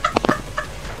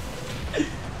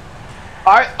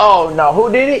 Alright, oh no, who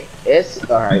did it? It's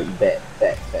alright, bet.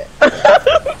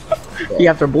 You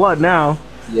after blood now.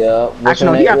 Yeah.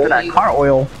 Actually, no, you after that car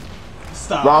oil.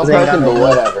 Stop. Wrong They person, got but me.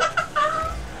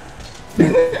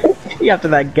 whatever. You after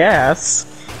that gas.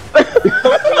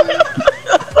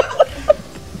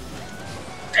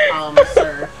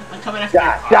 Sir, I'm coming after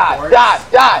your car.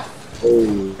 Die!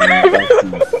 Oh,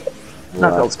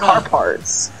 Not those car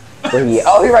parts. where he?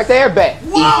 Oh, he right there, bet.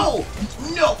 Whoa!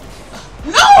 No!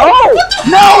 Oh!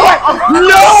 No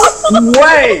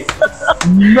way!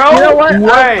 No You know what?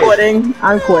 way!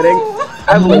 I'm quitting.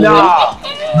 I'm leaving. Nah,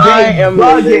 I am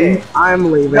bugging. leaving.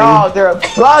 I'm leaving. No, they're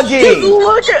bugging.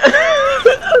 Look at.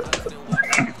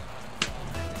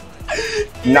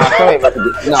 Somebody's about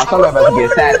to get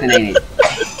assassinated.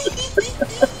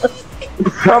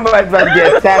 Somebody's about to get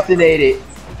assassinated.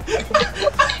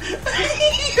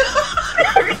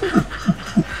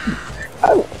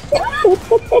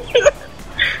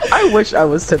 I wish I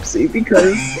was tipsy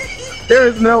because there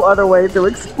is no other way to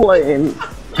explain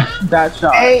that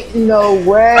shot. Ain't no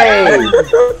way.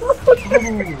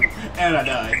 And I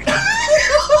died.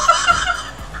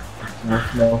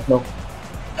 No.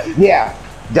 Yeah,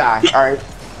 die. Alright.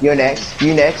 You're next.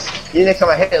 You next on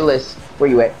my hit list. Where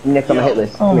you at? You next on my hit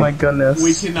list. Oh my goodness.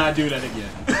 We cannot do that again.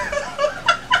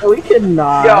 We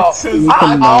cannot. Yo, We all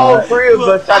cannot. three of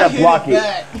us try to block it.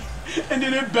 Back, and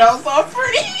then it bounced off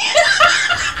pretty.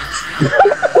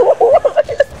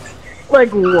 Like,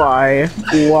 why?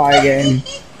 Why, game?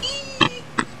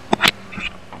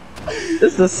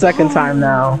 This is the second time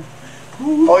now.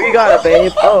 Oh, you got it,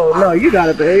 babe. Oh, no, you got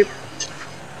it, babe.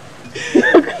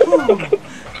 Oh,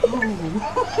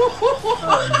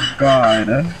 God.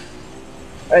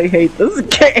 I hate this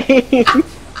game.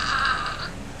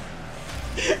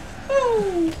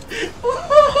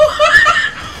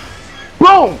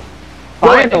 Boom!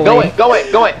 Finally. Go it.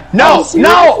 Oh, No!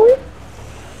 seriously?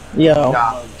 Yo.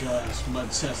 Oh gosh,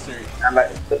 Manchester.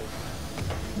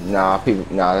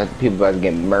 People about to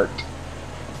get murked.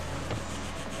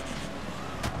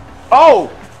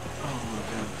 Oh! Oh my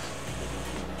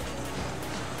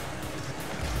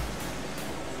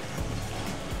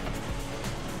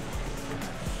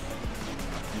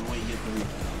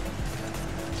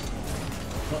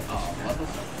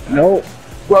Nope.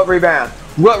 What rebound?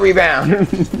 What rebound?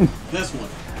 This one.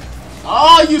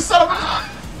 Oh, you son of a...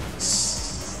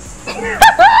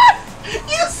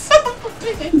 You son of a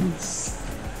bitch.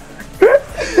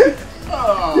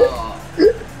 Oh.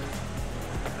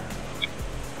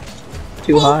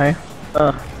 Too high.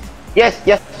 Yes.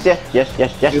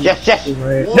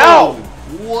 Whoa. No!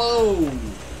 Whoa.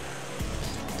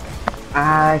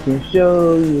 I can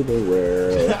show you the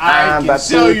world. I can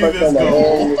show you this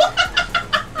goal.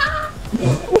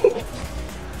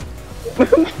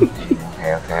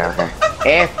 Okay.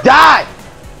 And die!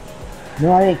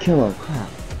 No, I didn't kill him. Crap.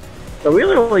 So we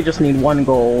literally just need one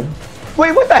goal.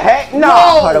 Wait, what the heck? No!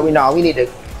 Whoa! Hold on, we need to...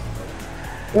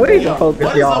 We need to focus,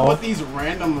 What is up y'all. with these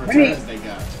random returns they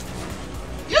got?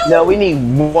 No, we need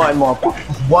one more point.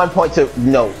 1 point to...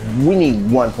 No, we need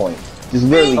 1 point. Just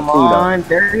literally Come two, on,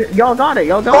 there. Y'all got it.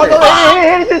 Y'all though. got Oh, no,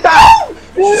 hit it this time!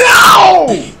 No!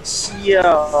 Bitch.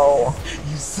 Yo.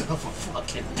 You son of a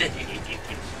fucking bitch.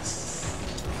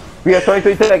 We have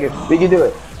 23 seconds. We can do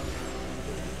it.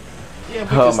 Yeah, we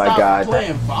Oh can my stop God.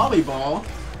 playing volleyball.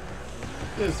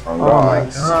 This Oh my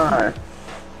god.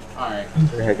 Alright.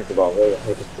 Where the heck is the ball? Where the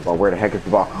heck is the ball? Where the heck is the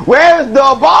ball? Where's the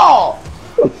ball?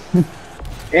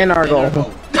 In our goal.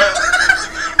 Go.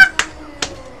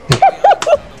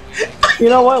 You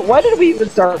know what? Why did we even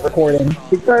start recording?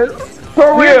 Because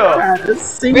For real.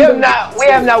 we We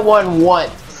have not won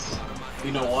once.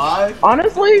 You know why?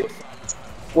 Honestly,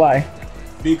 why?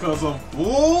 Because of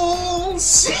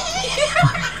bullshit.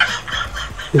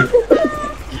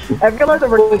 I feel like the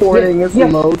recording is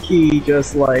low key,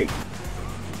 just like.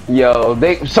 Yo,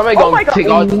 somebody Oh my gonna take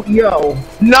all. god! Yo.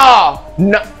 No,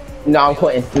 I'm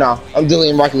quitting. No, I'm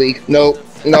deleting Rocket League. No,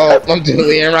 I'm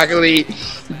deleting Rocket League.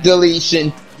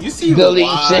 Deletion. You see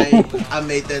Deletion. why I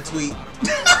made that tweet?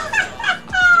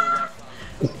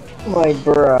 Like,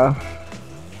 bruh.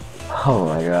 Oh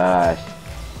my gosh.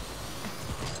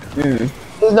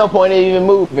 There's no point in even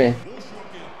moving.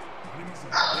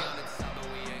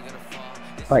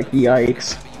 Like,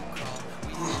 yikes.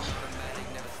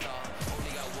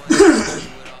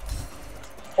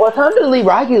 Well, time to leave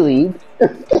Rocket League.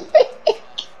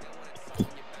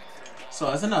 So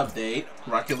as an update,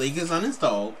 Rocket League is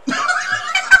uninstalled.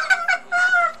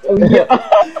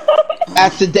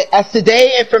 As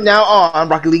today and from now on,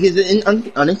 Rocket League is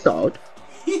uninstalled.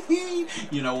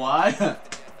 You know why?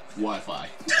 Wi-Fi.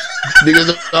 Because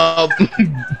of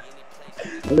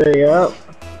There you go.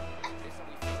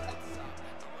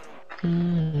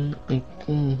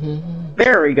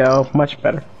 There we go. Much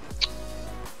better.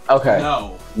 Okay.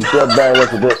 No. You feel better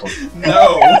with this one.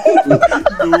 No. No.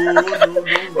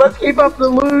 Let's keep up the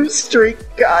lose streak,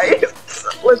 guys.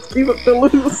 Let's keep up the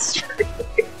lose streak.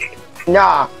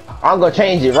 Nah, I'm gonna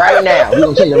change it right now. We're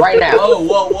gonna change it right now. Whoa,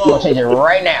 whoa, We're gonna whoa. change it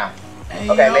right now. Hey,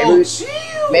 Okay, yo,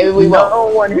 maybe we won't. No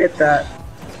one hit that.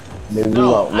 Maybe we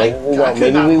No, won't. Maybe we I won't. could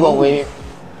Maybe not we won't. move. Maybe.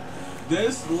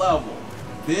 This level,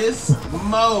 this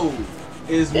mode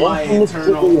is my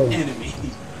eternal enemy.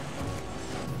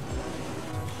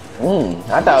 I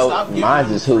thought Stop mine's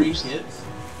giving is them free hoops. hits.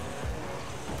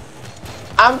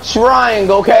 I'm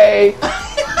trying, okay?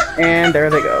 And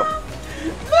there they go.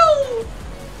 No.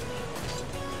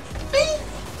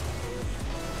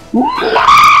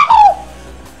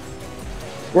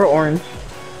 We're orange.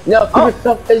 No, it's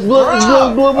blue. It's blue.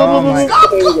 Oh my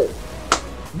Blue.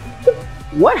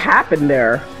 What happened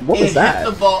there? What was It that?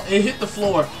 hit the ball. It hit the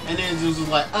floor, and then it was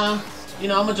just like, you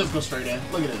know, I'm gonna just go straight in.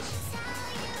 Look at this,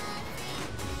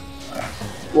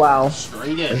 Wow.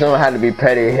 straight in. Someone had to be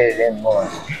petty and hit it in more.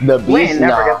 The We beast, ain't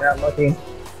never nah. get that lucky.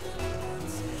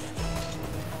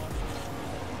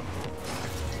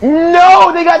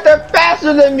 No, they got there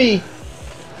faster than me.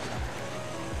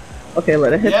 Okay,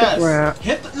 let it hit Yes. the ground.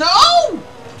 Hit the no.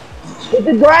 Hit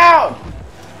the ground.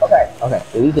 Okay.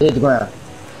 At least it hit the ground.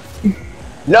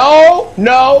 No.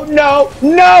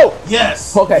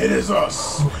 Yes. Okay. It is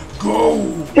us. Go.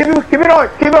 Keep it on.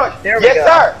 There we Yes, go.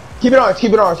 sir. Keep it on.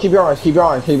 Keep it on.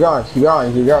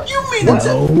 You mean to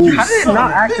tell How did it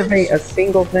not activate a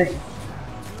single thing?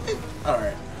 All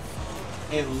right.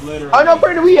 It literally. Oh no,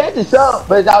 Brandon, we had to sub,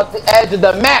 but it's out the edge of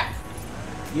the map.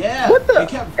 Yeah. What the? it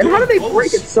kept And how did doing they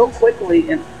break it bullshit. so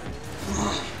quickly? And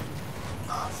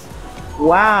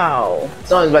wow.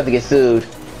 Someone's about to get sued.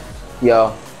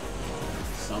 Yo,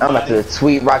 I'm about Somebody- to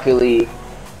tweet Rocket League.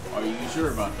 Are you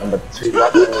sure about I'm that? about to tweet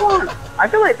Rocket League. I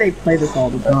feel like they play this all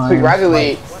the time. Tweet Rocket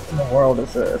League. What in the world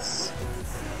is this?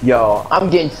 Yo, I'm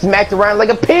getting smacked around like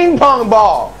a ping pong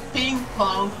ball. Ping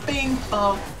pong, ping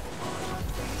pong.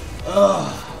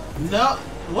 Ugh. No.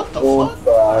 What the Oh, fuck?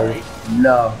 God. Alright.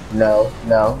 No.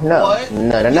 What?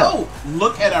 No. Yo,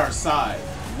 look at our side.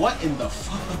 What in the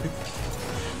fuck?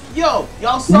 Yo,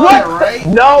 y'all saw What? it, right?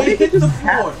 No. It hit the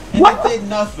floor and What? it did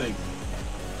nothing.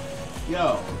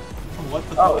 Yo, what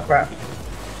the Oh fuck? crap.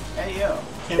 Hey yo,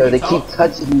 can Yo, we they talk? keep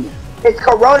touching me. It's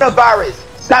coronavirus.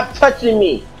 Stop touching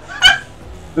me.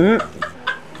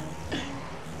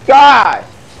 God.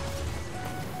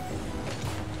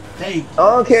 Thank you. I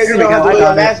don't care if you Here we don't have go, to I wear your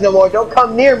got it. mask no more. Don't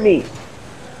come near me.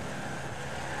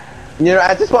 You know,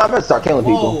 at this point, I'm gonna start killing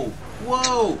people.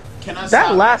 Whoa! Can I That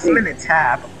stop? last minute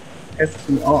tap pissed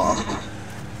me off.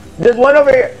 There's one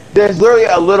over here. There's literally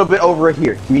a little bit over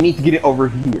here. We need to get it over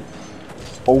here.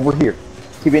 Over here.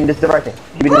 Keep it in this direction.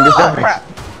 Keep it in this direction. Crap.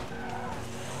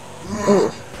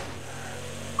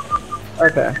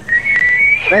 Okay.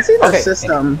 Can I see the Okay.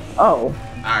 system? Oh.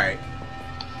 Alright.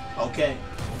 Okay.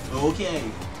 Okay.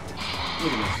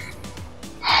 Look at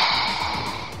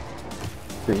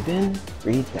Breathe in,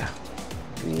 breathe out.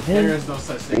 Breathe this. in. There is no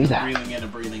such thing Breathe as out. breathing in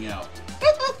and breathing out.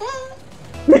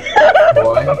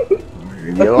 Boy.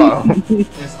 Leave me alone.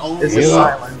 It's only This is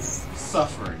silence.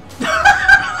 suffering.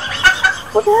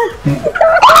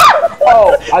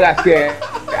 Oh, I got scared.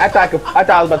 I thought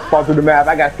I was about to fall through the map.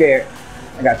 I got scared.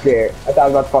 I thought I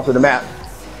was about to fall through the map.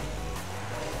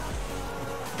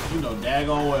 You know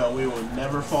daggone well we will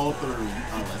never fall through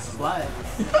unless it's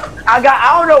live. I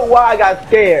don't know why I got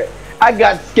scared. I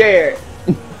got scared.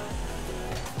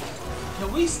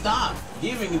 Can we stop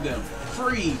giving them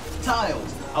free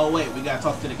tiles? Oh wait, we gotta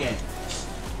talk to the game.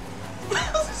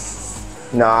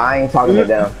 No, I ain't talking to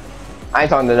them. I ain't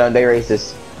talking to them. They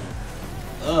racist.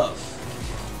 Ugh.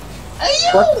 Hey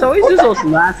yo! But it's always just those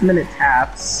last minute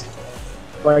taps.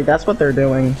 Like, that's what they're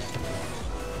doing.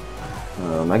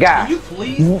 Oh my god. Can you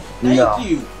please? Thank No.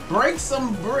 you. Break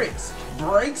some bricks.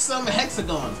 Break some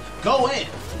hexagons. Go in.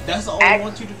 That's all I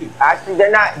want you to do. Actually,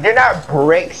 they're not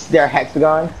bricks. They're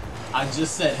hexagons. I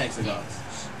just said hexagons.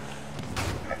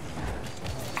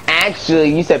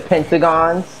 Actually, you said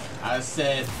pentagons. I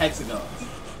said hexagons.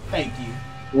 Thank you.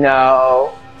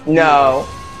 No. No.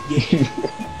 Yeah.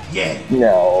 Yeah.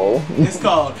 No. It's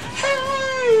called.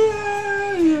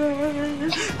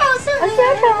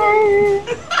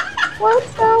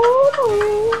 What's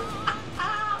going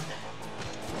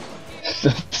So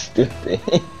stupid.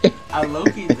 I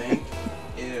low-key think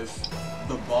if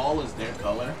the ball is their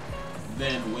color,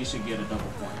 then we should get a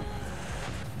double point.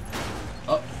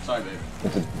 Oh, sorry, babe.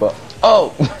 It's a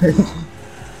oh!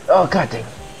 Oh, god dang.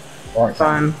 Wrong Fine.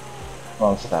 side.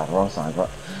 Wrong side. Wrong side. Wrong.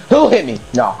 Who hit me?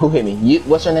 No, who hit me? You?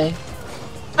 What's your name?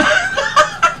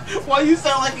 Why you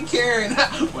sound like a Karen?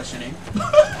 What's your name?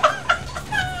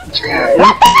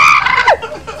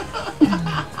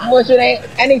 What's your name?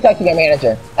 I need to talk to your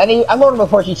manager. I'm going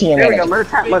before she to your There we go. manager. Let's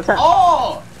tap. Let's tap.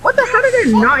 Oh! What the? How did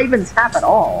it not even tap at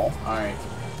all? Alright.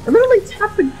 It literally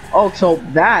tapped the. Oh, so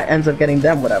that ends up getting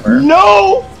them whatever.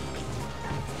 No!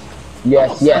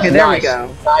 Yes, yes, Okay, there we nice.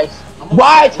 go. Nice.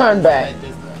 Why turn back?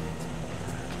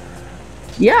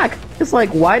 Yeah, it's like,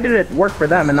 why did it work for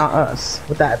them and not us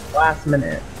with that last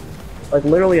minute? Like,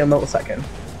 literally a millisecond.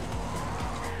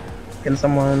 Can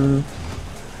someone...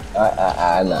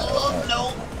 I know.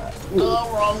 No. Oh,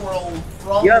 wrong roll.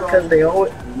 Wrong Yeah, roll. because they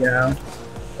always... Yeah.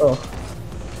 Oh.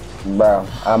 Bro,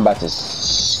 I'm about to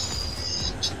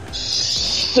sue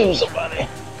somebody.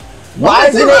 Why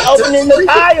isn't they opening the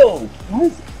tiles?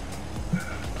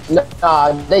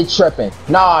 Nah, they tripping.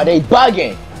 Nah, they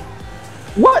bugging.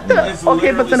 What the? It's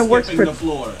Okay, but then it works skipping for... the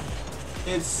floor.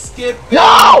 It's skipping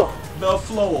No! the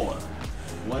floor.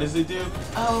 What does it do?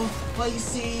 Oh, well, you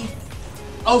see.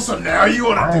 Oh, so now you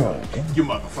wanna do it, you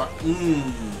motherfucker.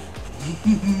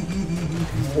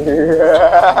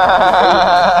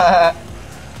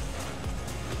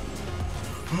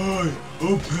 Hi,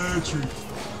 I'm Patrick.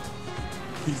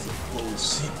 Piece of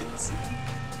bullshit.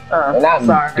 And I'm sorry.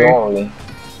 sorry.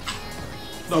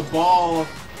 The ball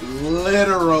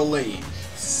literally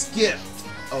skipped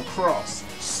across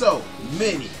so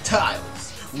many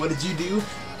tiles. What did you do?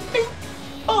 Bing,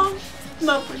 bong,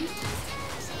 nothing.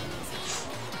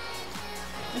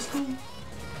 It's cool.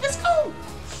 It's cool.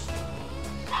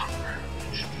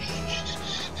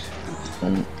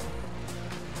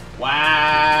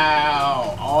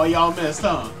 Wow. All y'all missed,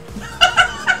 huh?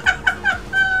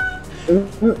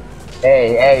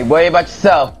 Hey, worry about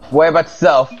yourself. Worry about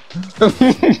yourself.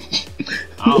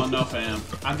 I don't know, fam.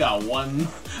 I got one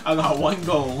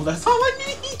goal. That's all I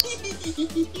need.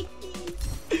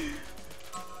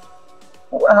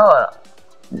 Well, hold on.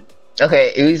 Okay,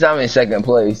 at least I'm in second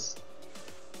place.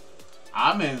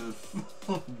 I'm in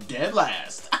dead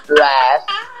last. Last.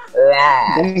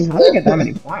 Dang, how did I get that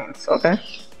many points? Okay.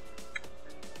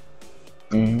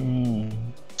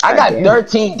 I got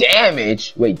 13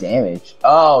 damage. Wait, damage?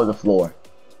 Oh, the floor.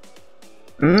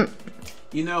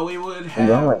 You know, we would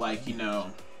have like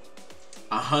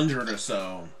 100 or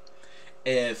so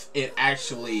if it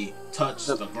actually touched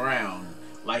the ground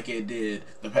like it did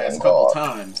the past couple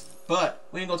times. But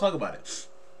we ain't gonna talk about it.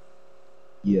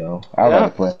 Yo, I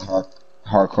like to play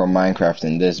hardcore Minecraft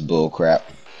in this bull crap.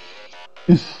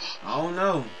 I don't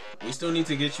know. We still need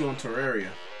to get you on Terraria.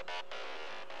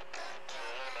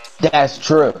 That's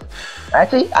true.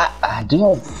 Actually, I do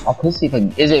have. I could see if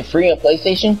is it free on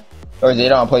PlayStation or is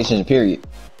it on PlayStation? Period.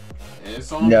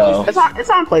 It's on PlayStation. It's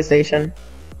on PlayStation.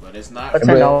 But it's not. But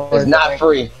 $10. It's not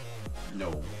free.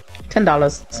 No.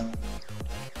 $10.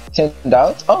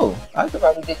 $10? Oh, I could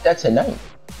probably get that tonight.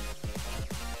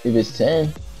 If it's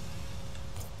 10.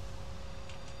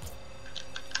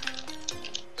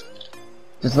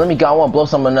 Just let me go. I want to blow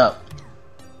someone up.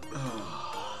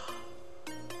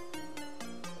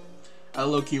 I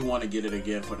low-key want to get it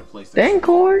again for the PlayStation. Dang,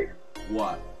 Corey.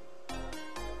 What?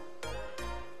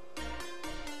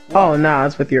 Oh, nah,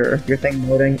 it's with your thing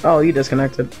loading. Oh, you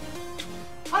disconnected.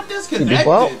 I disconnected?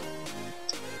 Well,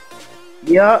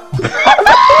 yeah.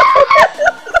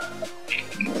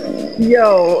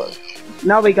 Yo,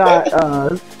 now we got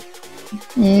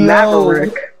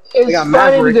Maverick. We got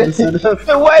Maverick instead of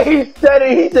the way he said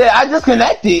it. He said, "I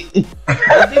disconnected."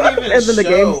 I didn't even and then the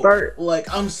game start. Like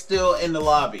I'm still in the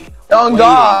lobby. Oh waiting.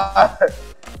 God!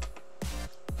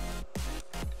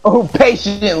 Oh,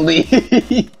 patiently.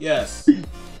 Yes,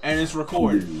 and it's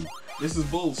recorded. This is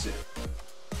bullshit.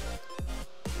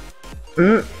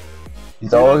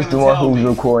 He's always the one who's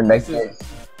recording next day.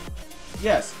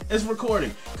 Yes, it's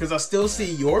recording because I still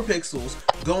see your pixels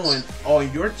going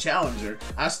on your Challenger.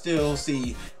 I still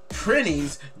see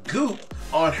Prinny's goop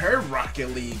on her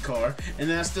Rocket League car, and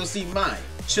then I still see mine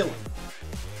chilling.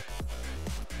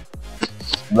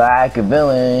 Like a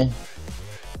villain.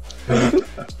 This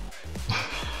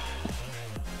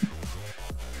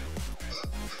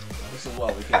is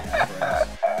what we can't have friends.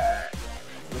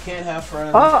 We can't have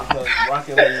friends because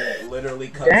Rocket League literally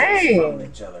cuts us from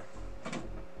each other.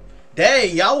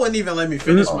 Dang, y'all wouldn't even let me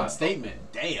finish my statement.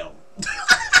 Damn.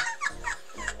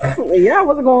 Yeah, I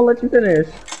wasn't gonna let you finish.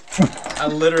 I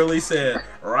literally said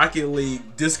Rocket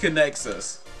League disconnects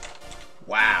us.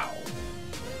 Wow.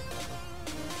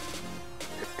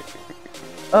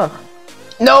 Ugh.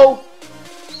 No.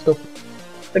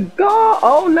 The goal.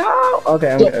 Oh no.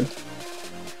 Okay, I'm good.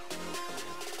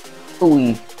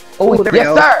 Ooh. Oh, there we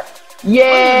go. Sir.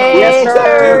 Yeah. Yes,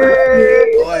 sir.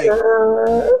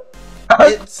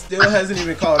 Like, it still hasn't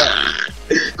even caught up.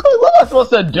 What am I supposed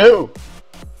to do?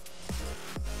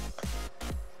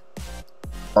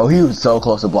 Oh, he was so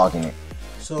close to blocking it.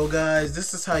 So, guys,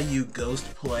 this is how you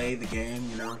ghost play the game,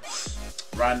 you know?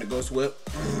 Riding the ghost whip.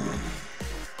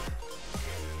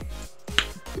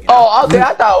 Oh, okay,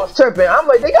 I thought I was tripping. I'm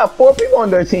like, they got 4 people on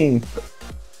their team.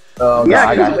 Oh, yeah,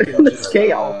 I got it. It's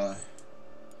chaos.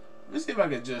 Let me see if I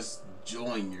could just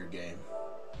join your game.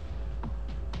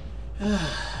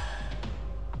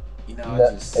 You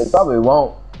know, It probably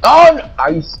won't. Oh, no.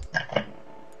 Are you...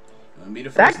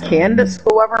 That Candace,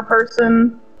 whoever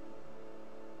person.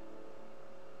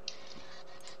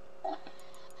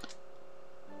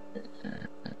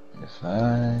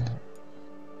 Fine.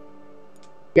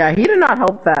 Yeah, he did not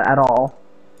help that at all.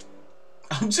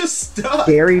 I'm just stuck.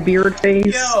 Scary beard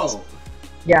face. Yo.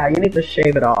 Yeah, you need to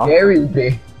shave it off. Scary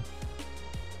beard.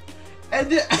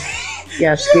 And then,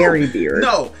 yeah, scary beard.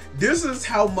 No, this is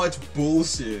how much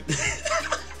bullshit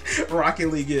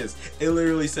Rocket League is. It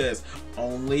literally says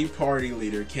only party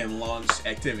leader can launch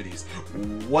activities.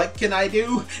 What can I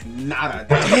do? Not a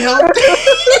damn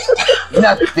thing.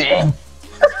 Nothing.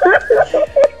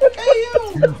 Hey, yo.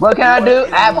 What can I do?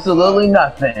 Absolutely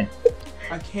nothing.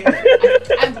 I can't.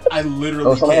 I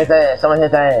literally Oh, someone can't. hit that. Someone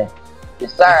hit that.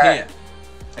 Yes, sir. I can't.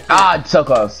 Ah, it's so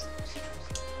close.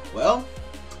 Well,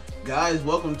 guys,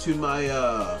 welcome to my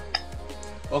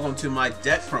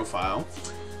deck profile.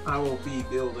 I will be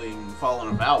building Fallen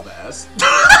of Albaz.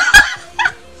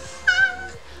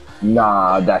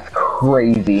 Nah, that's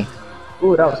crazy.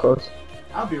 Ooh, that was close.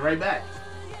 I'll be right back.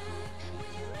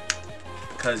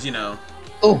 Cause you know,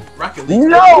 Rocket League. League.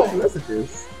 No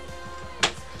messages.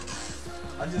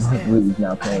 I just can't. League's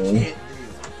not playing. I can't do it.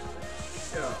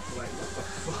 Yo, like what the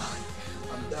fuck?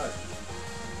 I'm done.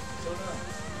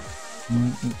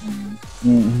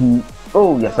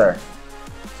 Oh, yes, sir.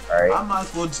 All right. I might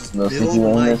as well just No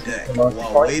build my deck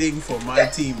while waiting for my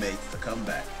teammates to come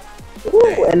back.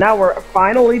 Ooh, and now we're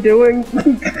finally doing.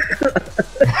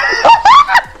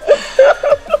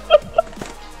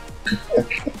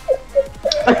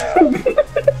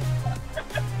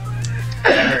 I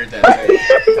heard that.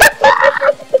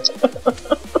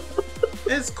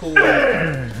 It's cool.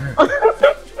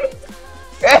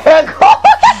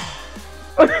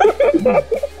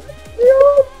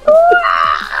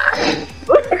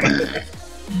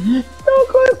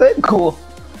 cool.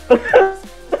 No,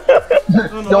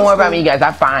 Don't worry about me, guys.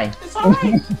 I'm fine. It's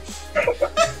alright.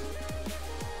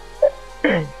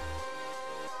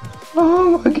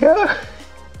 Oh my god.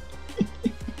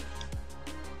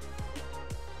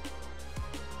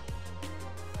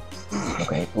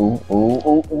 Okay.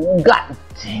 Ooh. God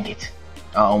dang it.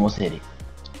 I almost hit it.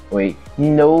 Wait.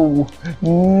 No.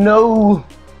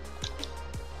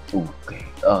 Okay.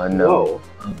 Oh no.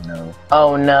 Whoa.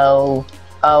 Oh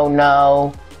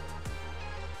no.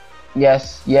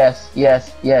 Yes, sir.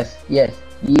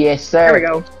 There we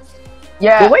go.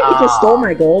 Yeah. The way you just stole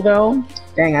my goal, though.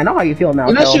 Dang, I know how you feel now.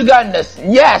 Unless Phil. you got this.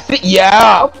 Yes.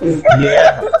 Yeah.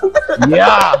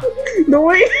 Yeah. The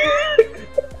way.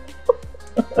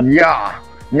 Yeah.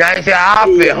 Nice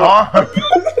outfit, huh?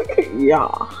 Yeah.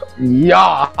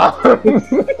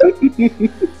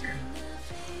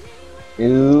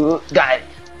 Ooh, got it.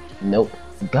 Nope.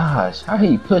 Gosh, how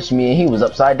he pushed me and he was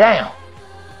upside down.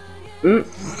 Mm.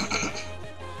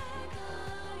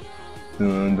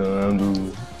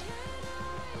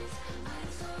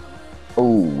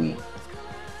 Ooh.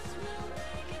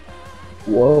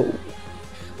 Whoa.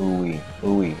 Ooh.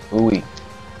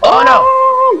 Oh no!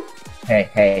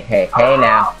 Hey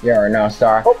now. You're no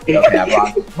star. Okay, I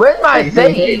blocked it. Where's my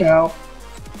save?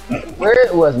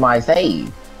 Where was my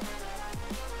save?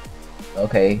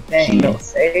 Okay. Dang, no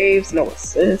saves, no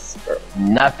assists, bro.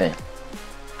 Nothing.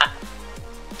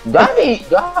 Do I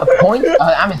have points?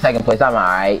 I'm in second place. I'm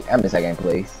alright. I'm in second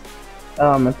place.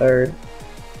 I'm in third.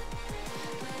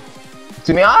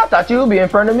 To me, I thought you would be in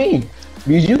front of me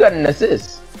because you got an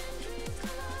assist.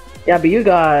 Yeah, but you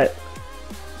got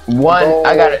one. Goal.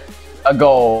 I got a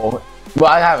goal.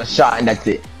 Well, I have a shot and that's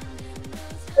it.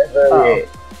 That's really it.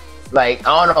 Like,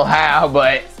 I don't know how,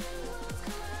 but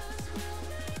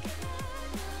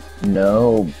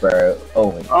no, bro.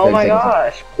 Oh my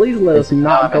gosh! Please let us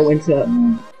not go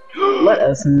into. Let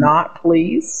us not,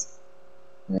 please.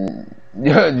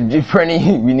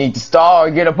 Prinny, we need to stall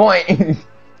or get a point.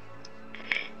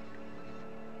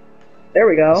 There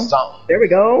we go. There we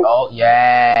go. Oh,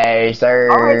 yay, sir.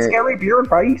 Alright, Scary Beer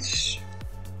Price.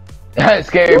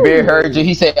 Scary Beer heard you.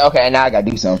 He said, okay, now I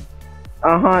gotta do something.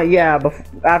 Yeah,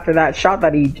 after that shot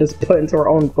that he just put into our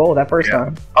own goal that first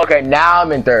time. Okay, now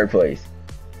I'm in third place.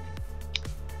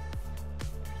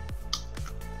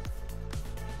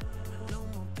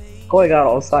 Boy got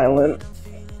all silent.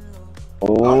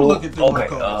 Ooh, I'm looking through my okay,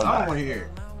 cards. I don't want to hear it.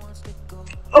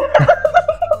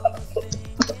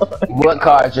 What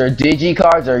cards? Your Digi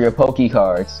cards or your Poke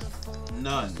cards?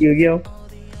 None. Yu-Gi-Oh!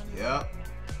 Yep.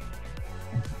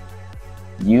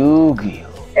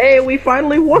 Yu-Gi-Oh! Hey, we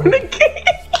finally won the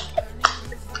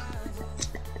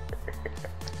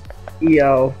game!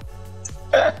 Yo.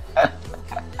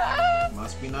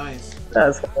 Must be nice.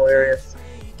 That's hilarious.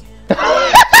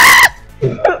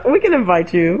 We can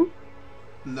invite you.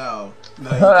 No.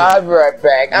 I'll be right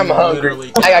back. I'm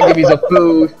hungry. I gotta give you some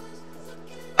food.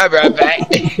 I'll be right back.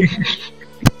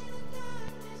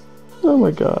 Oh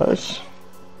my gosh.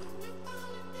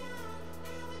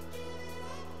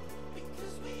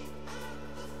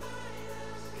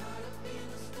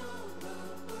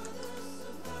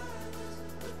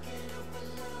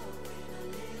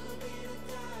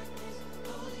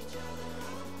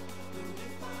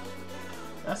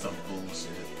 That's some bullshit.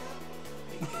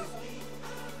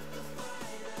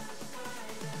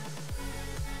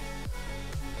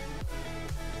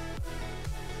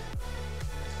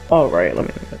 All right, let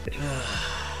me.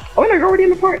 Oh, and I'm already in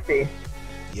the party.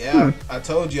 Yeah, I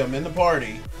told you I'm in the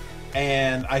party,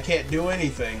 and I can't do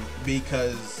anything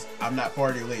because I'm not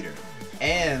party leader.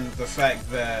 And the fact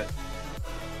that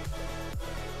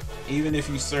even if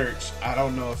you search, I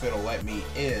don't know if it'll let me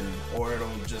in or it'll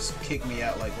just kick me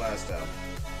out like last time.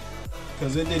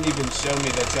 Because it didn't even show me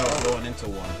that y'all were going into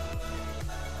one.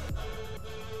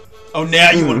 Oh,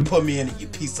 now you want to put me in it, you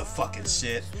piece of fucking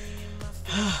shit.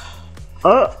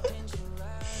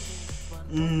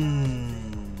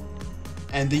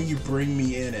 And then you bring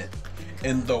me in it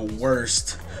in the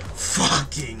worst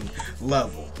fucking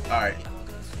level. Alright.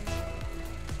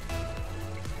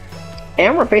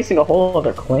 And we're facing a whole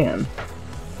other clan.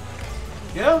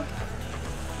 Yeah.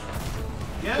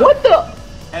 Yeah. What the?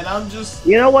 And I'm just...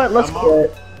 You know what? Let's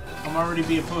quit. I'm already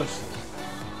being pushed.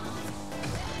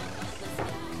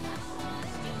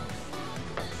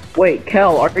 Wait,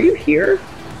 Kel, are you here?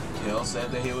 Kel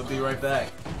said that he would be right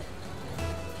back.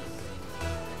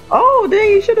 Oh,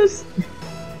 dang, you should have...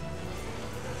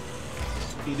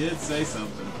 He did say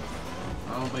something.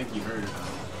 I don't think you heard it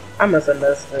though. I must have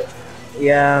missed it.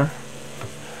 Yeah.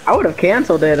 I would have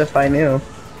canceled it if I knew.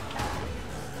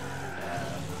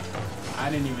 I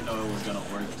didn't even know it was gonna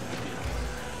work to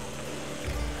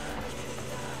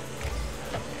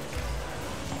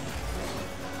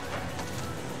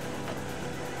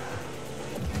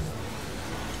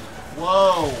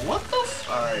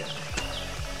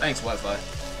Thanks, Wi-Fi.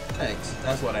 Thanks.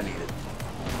 That's what I needed.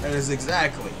 That is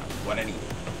exactly what I needed.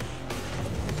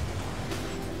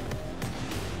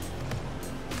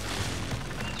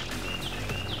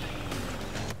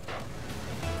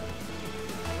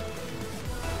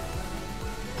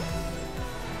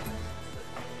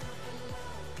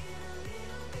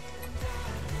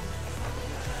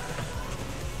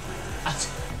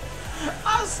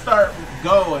 I start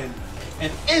going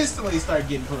and instantly start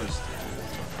getting pushed.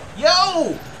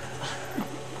 Yo!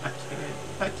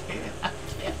 I can't.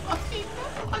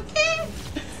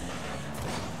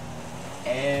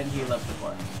 And he left the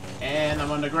party. And I'm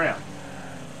underground.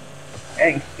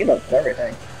 Dang, he loves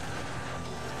everything.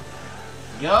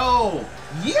 Yo!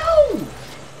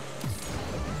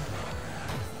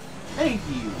 Thank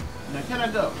you. Now can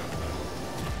I go?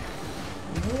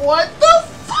 What the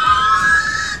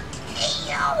fuck?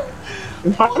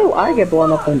 Yo! How do I get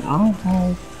blown up when I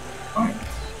have...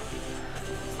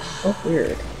 So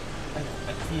weird.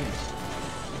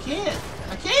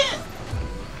 I can't.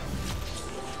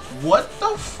 What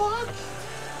the fuck?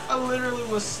 I literally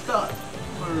was stuck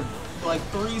for like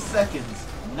 3 seconds,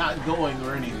 not going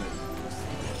or anything.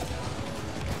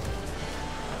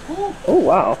 Ooh. Oh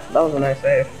wow, that was a nice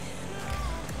save.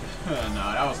 No,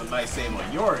 that was a nice save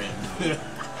on your end.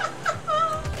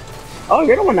 Oh,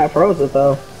 you're the one that froze it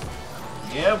though.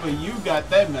 Yeah, but you got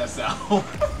that mess out.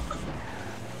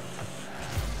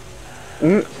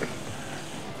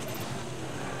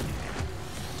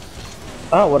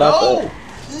 Oh, what up?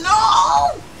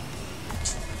 No!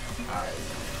 Alright.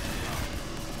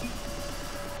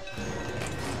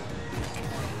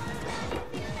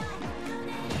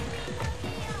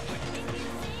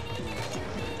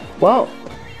 Well,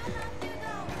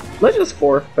 let's just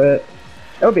forfeit.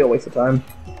 That would be a waste of time.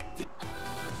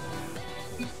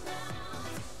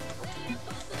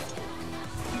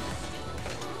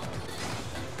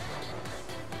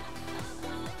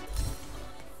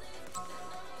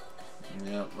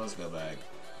 Yep, let's go back.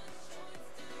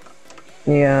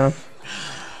 Yeah.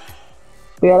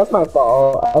 Yeah, that's my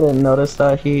fault. I didn't notice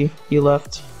that he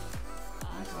left.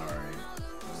 That's alright.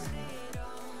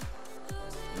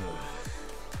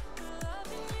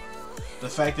 The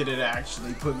fact that it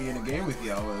actually put me in a game with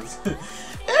y'all was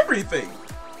everything.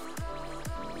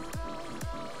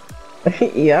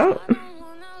 Yeah.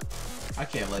 I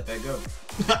can't let that go.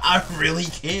 I really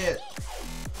can't.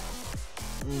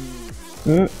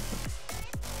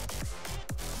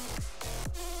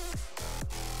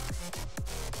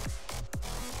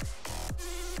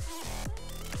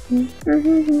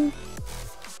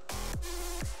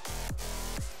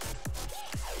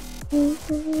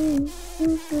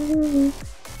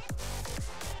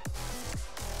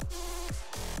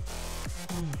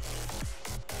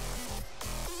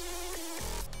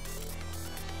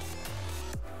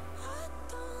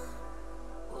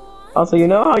 Also, you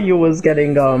know how you was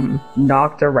getting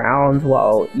knocked around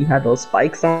while you had those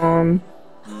spikes on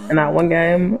in that one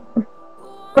game?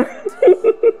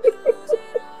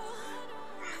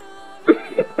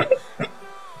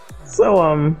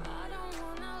 So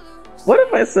what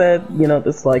if I said, you know,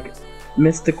 this like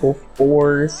mystical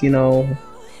force, you know?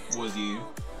 Was you?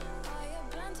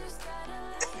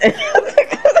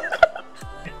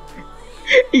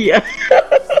 Yeah.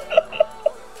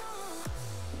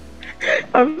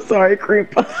 I'm sorry,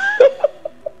 creep.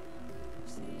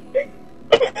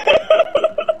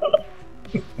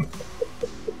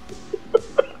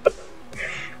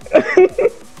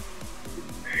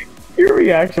 Your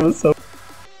reaction was so...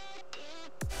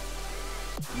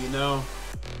 You know?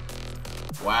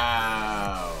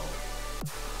 Wow.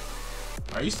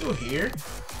 Are you still here?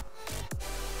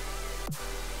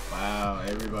 Wow,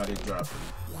 everybody dropping.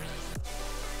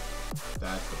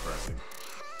 That's depressing.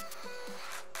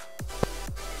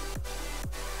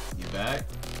 You back?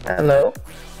 Hello?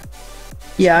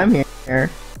 Yeah, I'm here.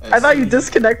 I thought you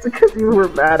disconnected because you were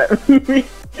mad at me.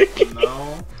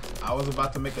 No, I was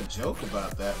about to make a joke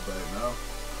about that, but no.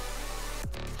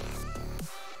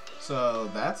 So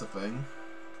that's a thing.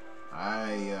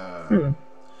 I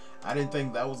didn't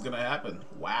think that was gonna happen.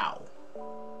 Wow.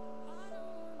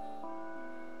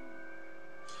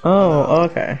 Oh,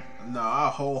 okay. No, I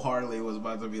wholeheartedly was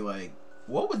about to be like,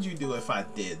 what would you do if I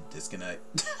did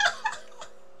disconnect?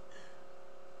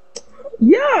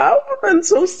 Yeah, I would have been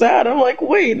so sad. I'm like,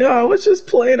 wait, no, I was just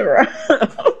playing around.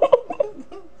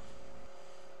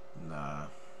 Nah.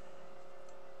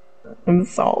 I'm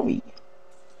sorry.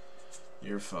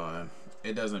 You're fine.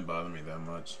 It doesn't bother me that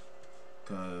much.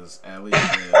 Because at least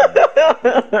then,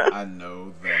 I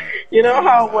know that... You know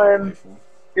how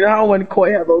when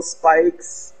Koi had those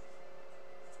spikes?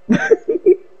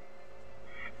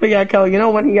 But yeah, Kelly, you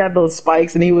know when he had those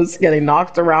spikes and he was getting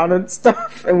knocked around and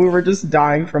stuff, and we were just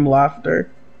dying from laughter.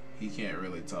 He can't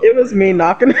really talk. It was me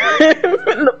knocking him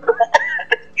in the back.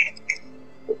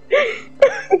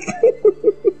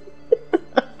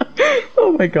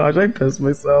 Oh my gosh, I pissed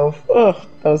myself. Oh,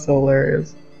 that was so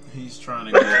hilarious. He's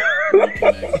trying to get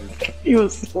reconnected. He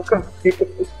was so confused.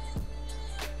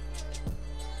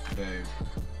 Babe.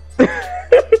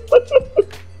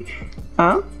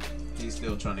 Huh? He's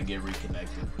still trying to get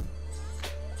reconnected.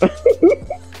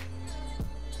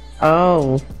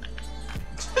 Oh.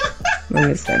 Let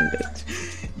me send it.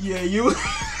 Yeah, you.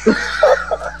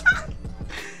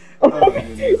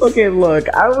 Okay, look,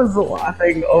 I was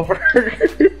laughing over.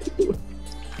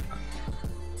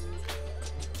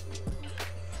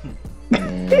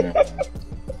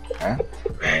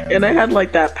 And I had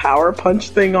like that power punch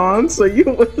thing on, so you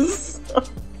was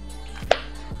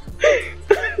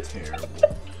Terrible.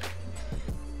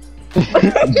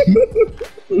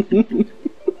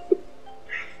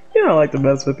 You know, I like to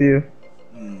mess with you.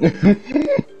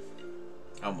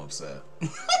 I'm upset.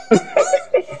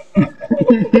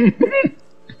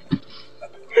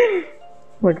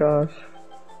 Oh my gosh.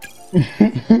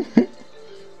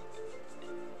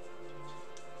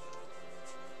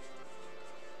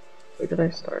 Where did I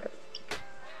start it?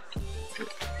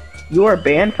 You are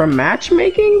banned from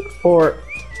matchmaking for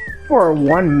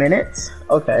 1 minute?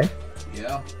 Okay.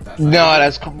 Yeah. No,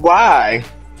 that's why.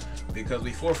 Because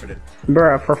we forfeited.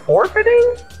 Bruh, for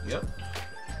forfeiting? Yep.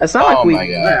 It's not like Oh we my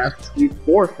God. left. We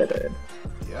forfeited.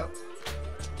 Yep.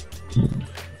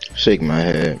 Shake my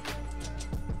head.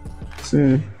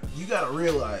 Mm. You gotta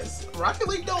realize, Rocket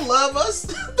League don't love us.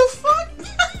 The fuck?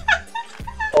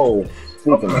 Oh,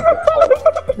 speaking of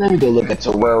let me go look at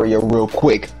Terraria real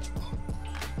quick.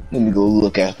 Let me go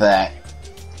look at that.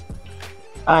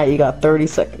 Alright, you got 30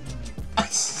 seconds. I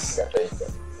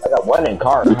got one in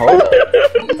card. Hold up.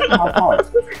 My card.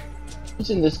 What's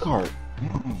in this card?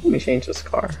 Let me change this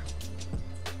car.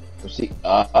 See,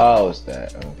 oh, it's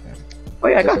that. Okay. Oh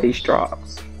yeah, I got these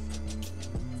drops.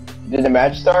 Did the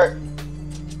match start?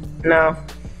 No.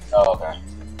 Oh, okay.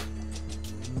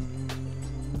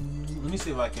 Let me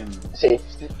see if I can See,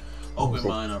 open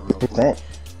mine up real quick.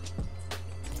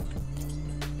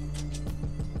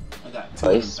 I got two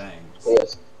Place.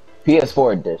 things.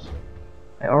 PS4 edition.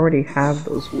 I already have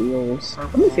those wheels.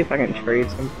 Let me see if I can trade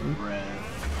something. Red.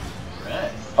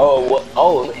 Red? Oh, well,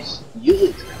 oh, it's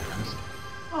usually.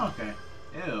 Oh, okay.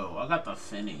 Ew, I got the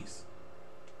finnies.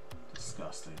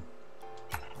 Disgusting.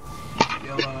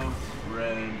 Yellow,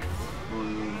 red,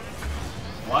 blue.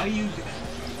 Why do you...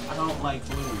 I don't like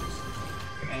blues.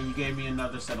 And you gave me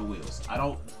another set of wheels. I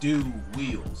don't do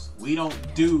wheels. We don't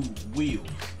do wheels.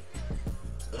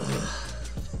 Ugh.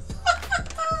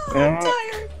 I'm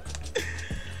tired.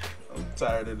 I'm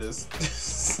tired of this.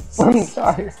 I'm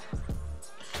tired.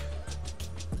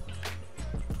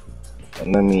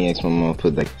 Let me ask my mom to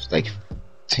put like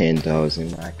 $10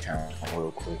 in my account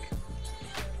real quick.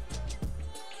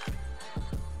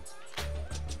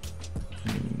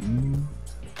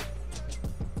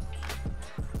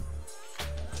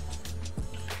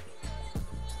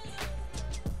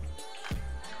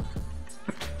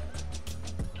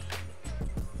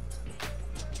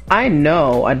 I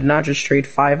know I did not just trade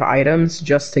 5 items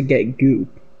just to get goop.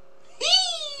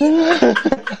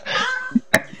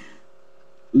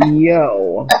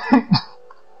 Yo.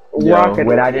 Rocket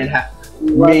when I didn't have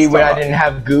me when I didn't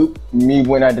have goop. Me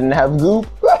when I didn't have goop.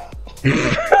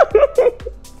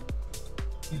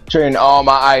 Trading all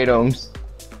my items.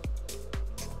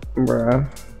 Bruh.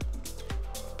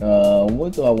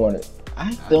 What do I want to?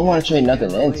 I don't want to trade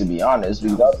nothing in, to be honest.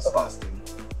 That was disgusting.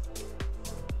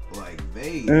 Like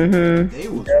they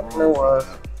was wrong for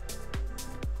that.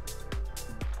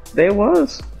 They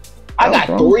was. I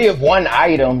got 3 of one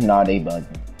item. Nah, they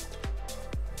bugging.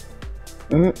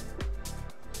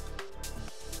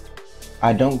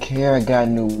 I don't care. I got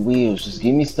new wheels. Just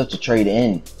give me stuff to trade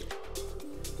in.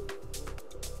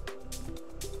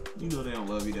 You know they don't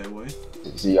love you that way.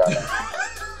 See, oh,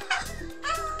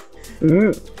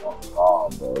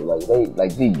 bro,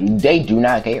 they do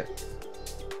not care.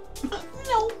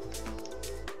 No.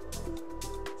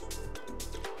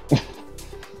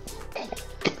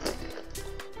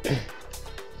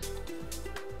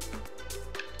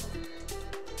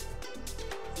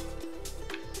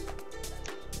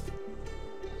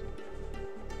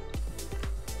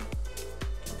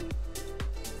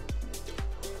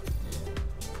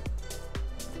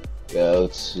 Go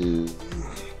to.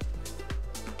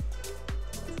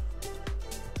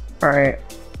 Alright.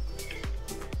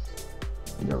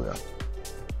 There we go.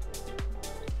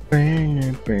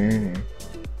 Burn.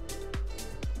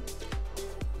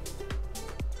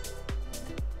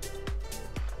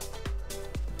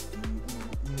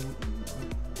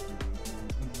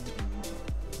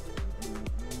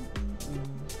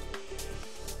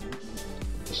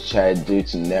 chat due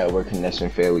to network connection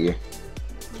failure.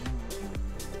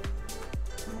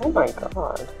 Oh my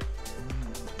god.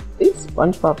 These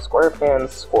SpongeBob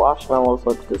SquarePants squashmallows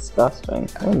look disgusting.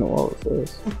 I don't know what was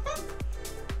this.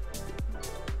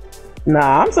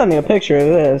 Nah, I'm sending a picture of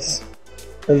this.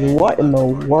 Cause what in the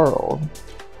world?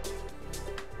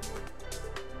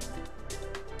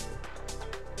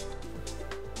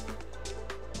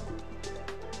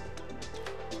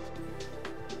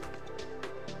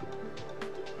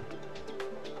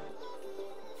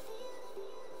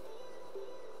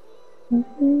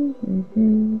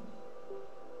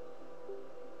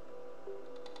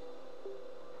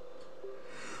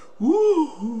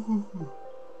 Woo.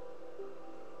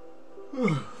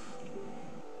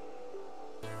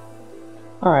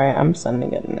 Alright, I'm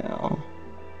sending it now.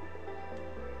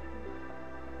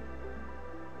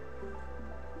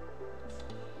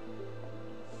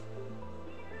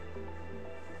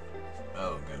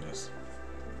 Oh goodness.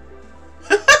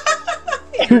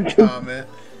 Your comment.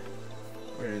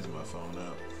 Where is my phone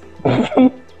up?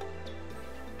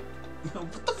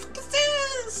 What the fuck is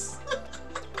this?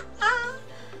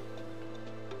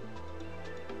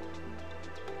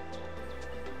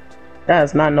 That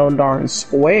is not no darn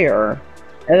square.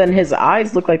 And then his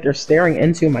eyes look like they're staring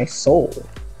into my soul.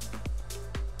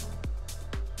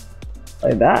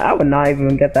 Like that, I would not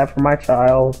even get that for my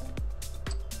child.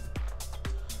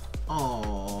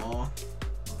 Aww.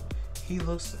 He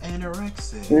looks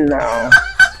anorexic. No.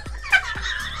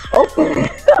 Oh.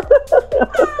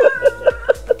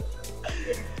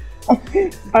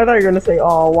 I thought you were gonna say,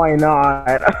 oh, why not?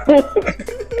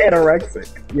 Anorexic,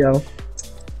 yo.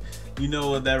 You know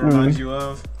what that reminds you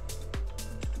of?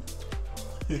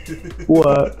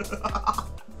 What?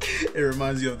 It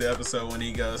reminds you of the episode when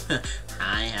he goes,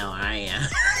 "Hi, how are ya?"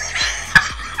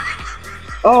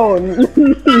 Oh no!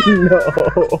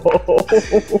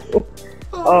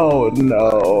 Oh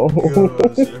no!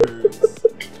 Gosh, it hurts.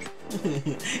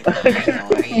 Hi, how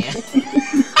are ya?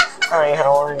 Hi,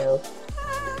 how are you?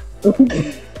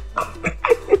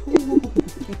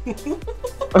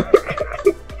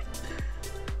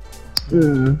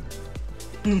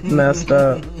 Messed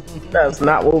up. That's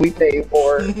not what we paid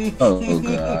for. Oh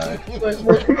god.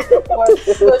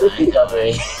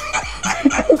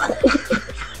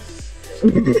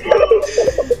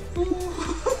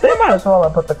 They might as well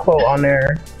have put the quote on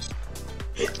there.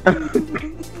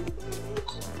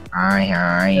 Hi,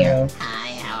 how are you? Yeah.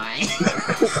 Hi, how are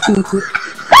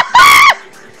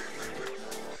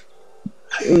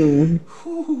you?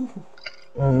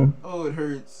 Oh, it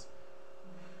hurts.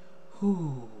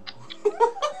 You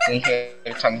hear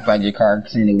they're talking about your car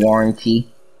extended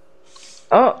warranty.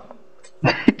 Oh.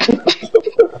 I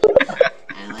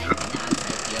like the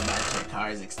concept about your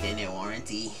car's extended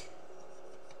warranty.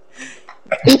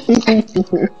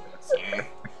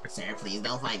 Sir, please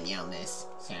don't fight me on this.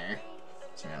 Sir,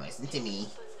 listen to me.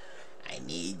 I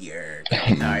need your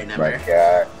credit card number. My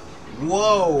god.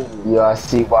 Whoa! Y'all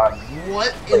see why?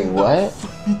 What? Wait, what?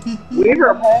 We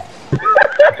were.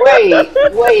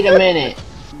 Wait a minute.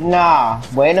 Nah,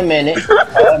 wait a minute.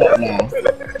 Hold up now.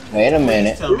 Wait a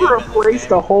minute. We replaced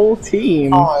the whole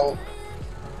team. Oh,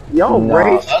 Yo, no,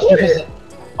 Rage quit.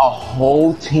 a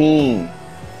whole team.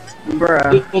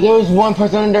 Bruh. There was one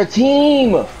person on their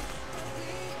team.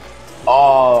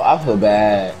 Oh, I feel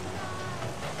bad.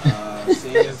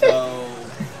 See as though.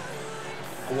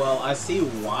 Well, I see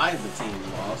why the team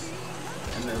lost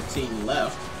and the team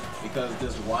left because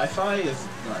this Wi-Fi is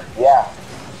garbage. Yeah.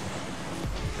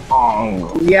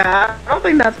 Yeah, I don't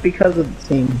think that's because of the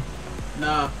team.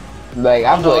 Nah. Like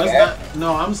I feel No, like it's not.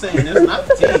 No, I'm saying it's not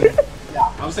the team.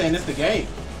 I'm saying it's the game.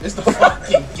 It's the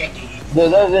fucking game.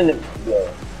 there's an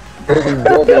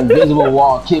invisible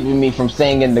wall keeping me from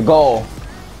staying in the goal.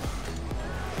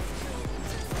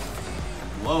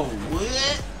 Whoa,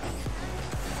 what?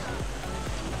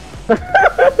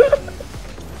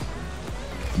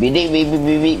 Beep.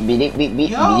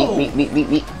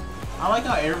 I like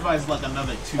how everybody's like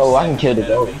another 2 Oh, I can seconds kill the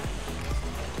ahead of goat. me.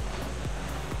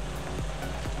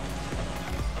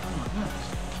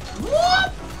 What?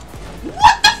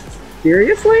 What the?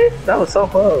 Seriously? That was so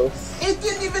close. It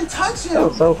didn't even touch That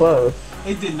was him. so close.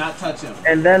 It did not touch him.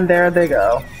 And then there they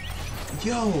go.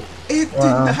 Yo, it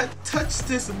Wow. did not touch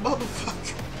this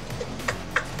motherfucker.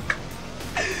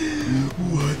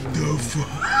 What the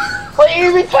fuck? Why didn't you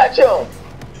even touch him?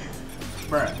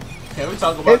 Bruh, can we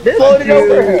talk about This Floated over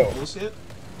dude, him. bullshit?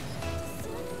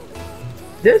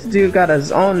 this dude got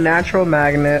his own natural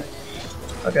magnet.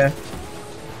 Okay.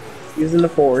 Using the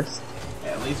force.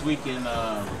 At least we can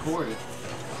record it.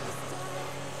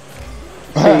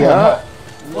 Yeah.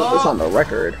 put this on the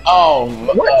record. Oh,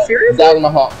 What? Seriously? that was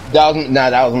my fault. That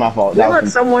was my fault. They let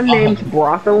someone named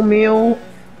Brothel Meal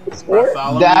score?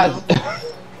 Bartholomew? That's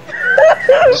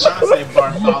I'm trying to say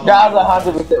Bartholomew. That was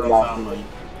 100%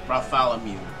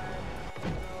 Bartholomew.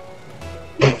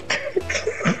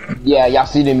 yeah. Y'all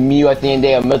see the Mew at the end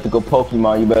of a mythical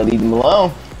Pokemon? You better leave them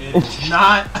alone. It's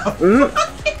not a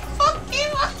fucking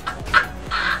Pokemon.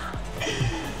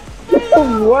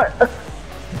 What?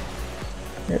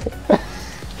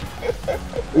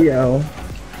 Yo.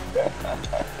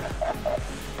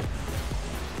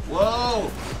 Whoa.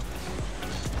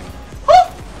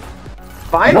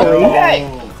 Finally. Hey,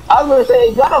 I was gonna say,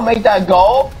 if y'all don't make that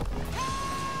goal,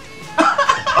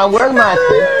 where's my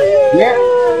assist?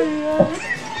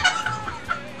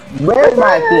 Where's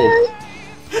my assist?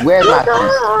 Where's my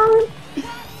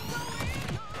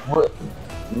assist?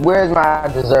 Where's my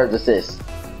deserved assist?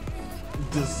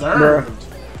 Deserved?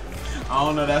 I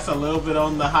don't know, that's a little bit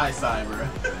on the high side, bro.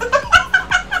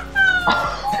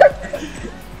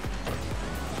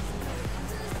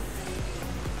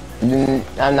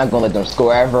 I'm not gonna let them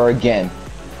score ever again.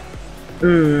 That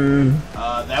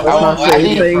was I'm not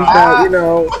saying things that, you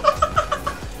know.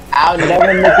 I'll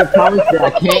never make a promise that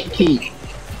I can't keep.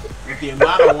 with the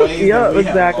amount of ways Yeah, that we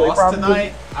exactly, have lost probably.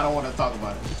 tonight, I don't want to talk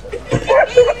about it.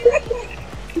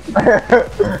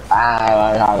 I don't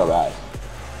want to talk about it.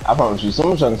 I promise you,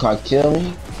 someone's gonna kill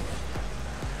me.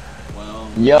 Well,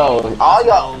 Yo, all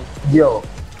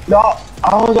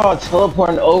y'all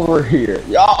teleporting over here.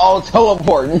 Y'all all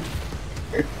teleporting.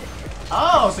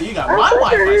 oh, so you got my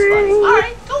Wi-Fi spice.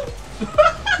 Alright, cool.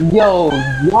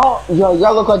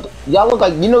 y'all look like y'all look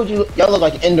like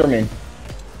Enderman.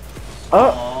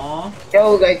 Aww.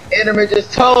 Y'all look like Enderman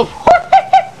just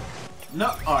teleported.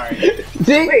 No, alright.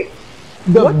 See,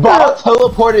 the ball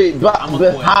teleported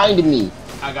behind me.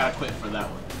 I gotta quit for that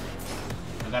one.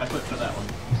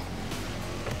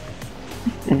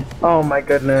 Oh my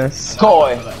goodness.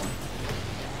 Toy.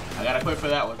 I gotta quit for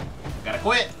that one. Gotta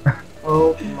quit.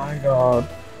 Oh my god.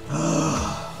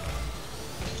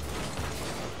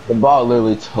 The ball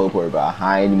literally teleported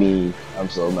behind me. I'm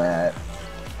so mad.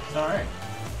 It's alright.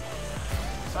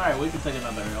 It's alright, we can take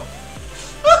another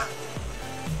L.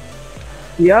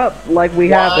 Yup, like we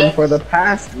have been for the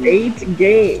past 8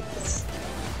 games.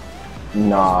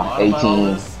 Nah,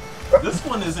 18. This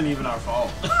one isn't even our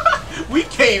fault. We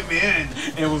came in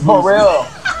and was For losing. real.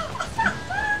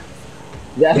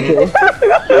 That's true.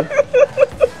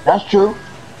 That's true.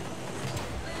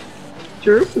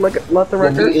 True, let the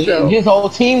record show. His whole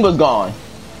team was gone.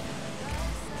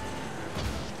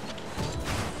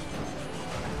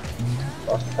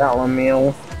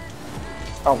 Bartholomew.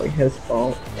 Probably his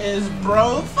fault. Is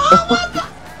bro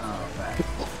oh, back.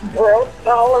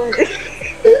 Bartholomew.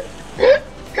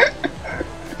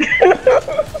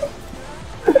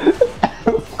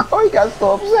 Oh, he got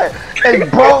so upset. And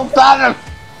bro thought him.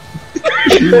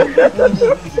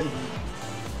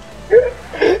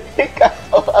 He got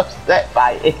so upset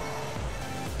by it.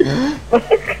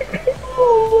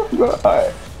 Oh my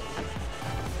god.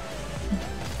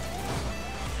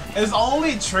 It's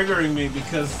only triggering me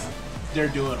because they're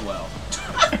doing well.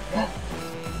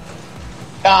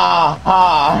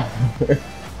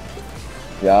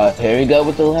 Y'all, here we go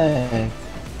with the lag.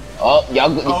 Oh,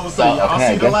 y'all. Oh, so y'all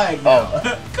see the lag now.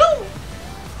 Oh. Cool.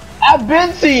 I've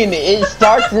been seeing it. It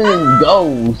starts and it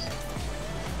goes.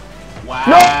 Wow.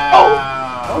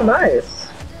 No! Oh, nice.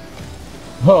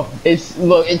 Oh, it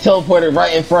teleported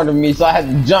right in front of me, so I had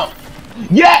to jump.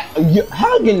 Yeah!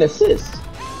 How I get an assist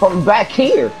from back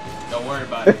here? Don't worry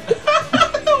about it.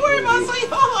 Don't worry about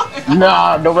it. So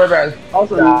Nah, don't worry about it.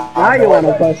 Also, now you want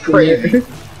to question it.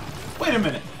 Wait a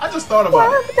minute. I just thought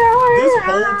about it. This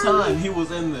whole time he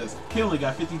was in this, he only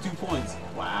got 52 points.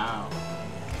 Wow.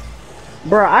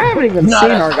 Bro, I haven't even Nah, seen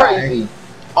that's our crazy. guy.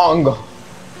 On go.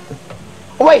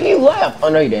 Oh, wait, he left. Oh,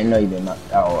 no, he didn't. No, he did not.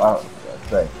 Oh, I was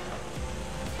gonna say.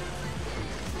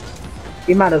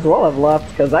 He might as well have left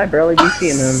because I barely be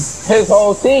seeing him. His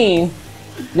whole team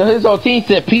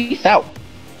said peace out.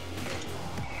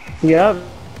 Yep.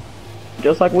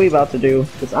 Just like we about to do,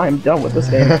 because I'm done with this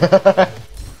game.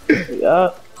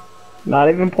 Yep. Not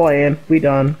even playing. We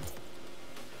done.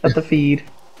 Cut the feed.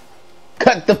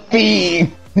 Cut the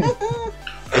feed.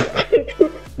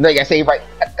 Like I say, right?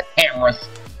 Cut the cameras.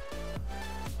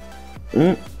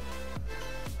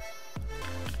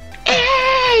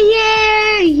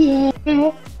 Yeah.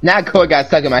 Now Corey got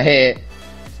stuck in my head.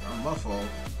 It's not my fault.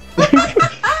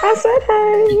 I said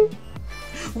hey.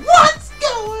 What's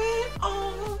going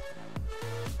on?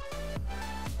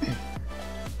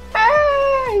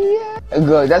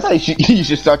 Good. That's how you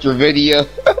should start your video.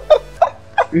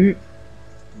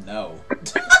 No.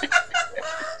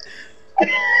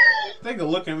 nigga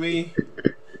look at me.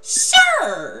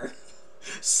 Sir!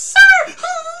 Sir!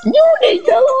 You need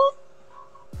yellow.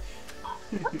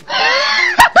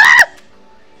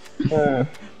 Bring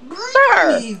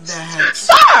me that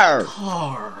Sir!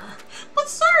 car. But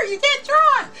sir, you can't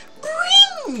drive.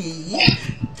 Bring me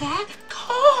that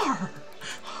car.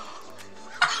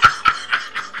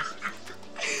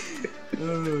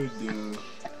 Oh no.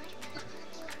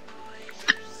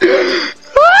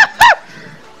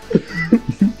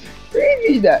 Bring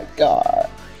me that car.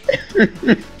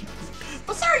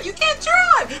 But sir, you can't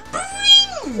drive.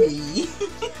 Bring me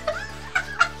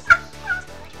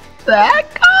That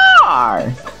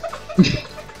car.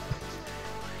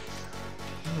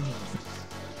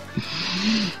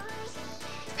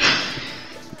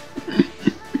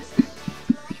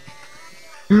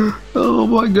 Oh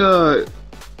my god.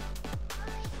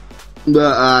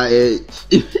 But I itch.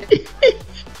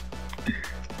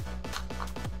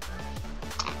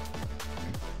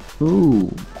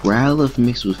 Ooh, Growlithe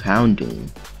mixed with Houndoom.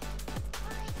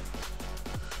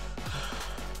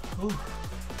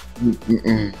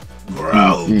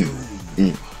 Growl.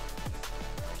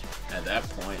 At that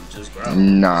point, just growl.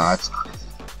 Nah, it's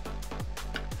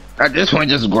at this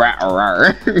point just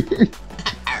growl.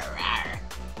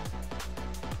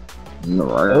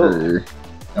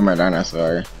 I'm a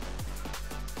dinosaur.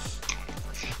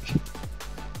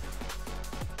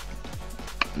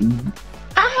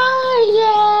 Ah,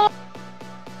 yeah.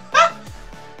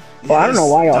 Well, I don't know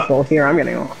why y'all still here. I'm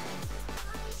getting off.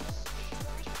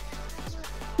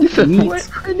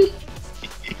 Yeet.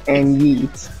 And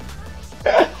yeet.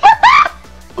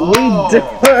 Oh. We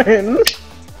done.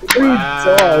 We Wow.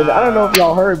 done. I don't know if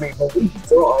y'all heard me, but we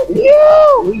done.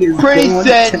 We is Pretty doing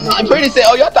said, tonight. Pretty said,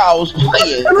 oh, y'all thought I was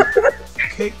playing.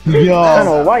 Kick Yo. I don't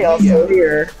know why y'all still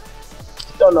here.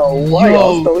 Don't know why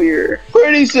y'all still here.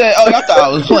 Pretty said, oh, y'all thought I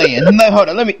was playing. No, hold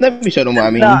on, let me show them what I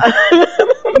mean. Nah.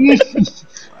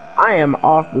 I am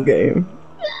off the game.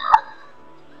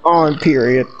 On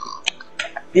period.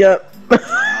 Yep. Wow.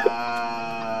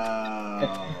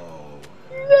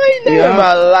 I ain't never in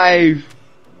my life.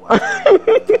 Wow.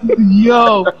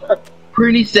 Yo,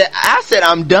 Pretty said, I said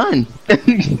I'm done. Like,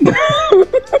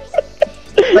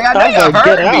 I know y'all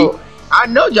heard me. I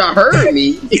know y'all heard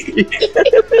me.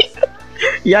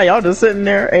 Yeah, y'all just sitting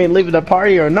there, ain't leaving the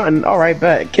party or nothing. All right,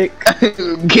 bet. Kick.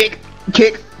 Kick.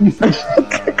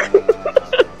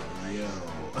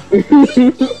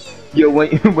 Yo,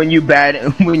 when you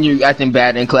acting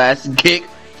bad in class, kick.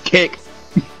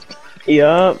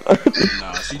 Yup.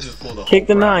 Nah, she just pulled a Kick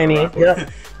the whole 90. rapper.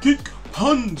 Yep. Kick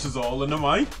punch is all in the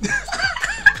mic.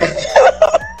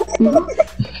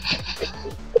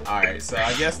 Alright, so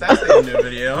I guess that's the end of the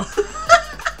video.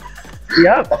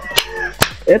 Yep.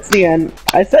 It's the end.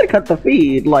 I said cut the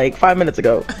feed like 5 minutes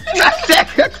ago.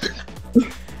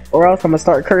 Or else I'm gonna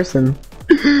start cursing.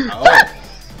 Oh.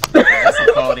 That's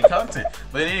some quality content.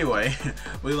 But anyway,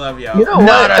 we love y'all. You know No,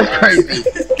 what? that's crazy.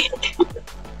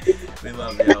 We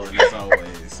love y'all, and as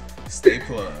always, stay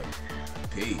plugged.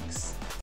 Peace.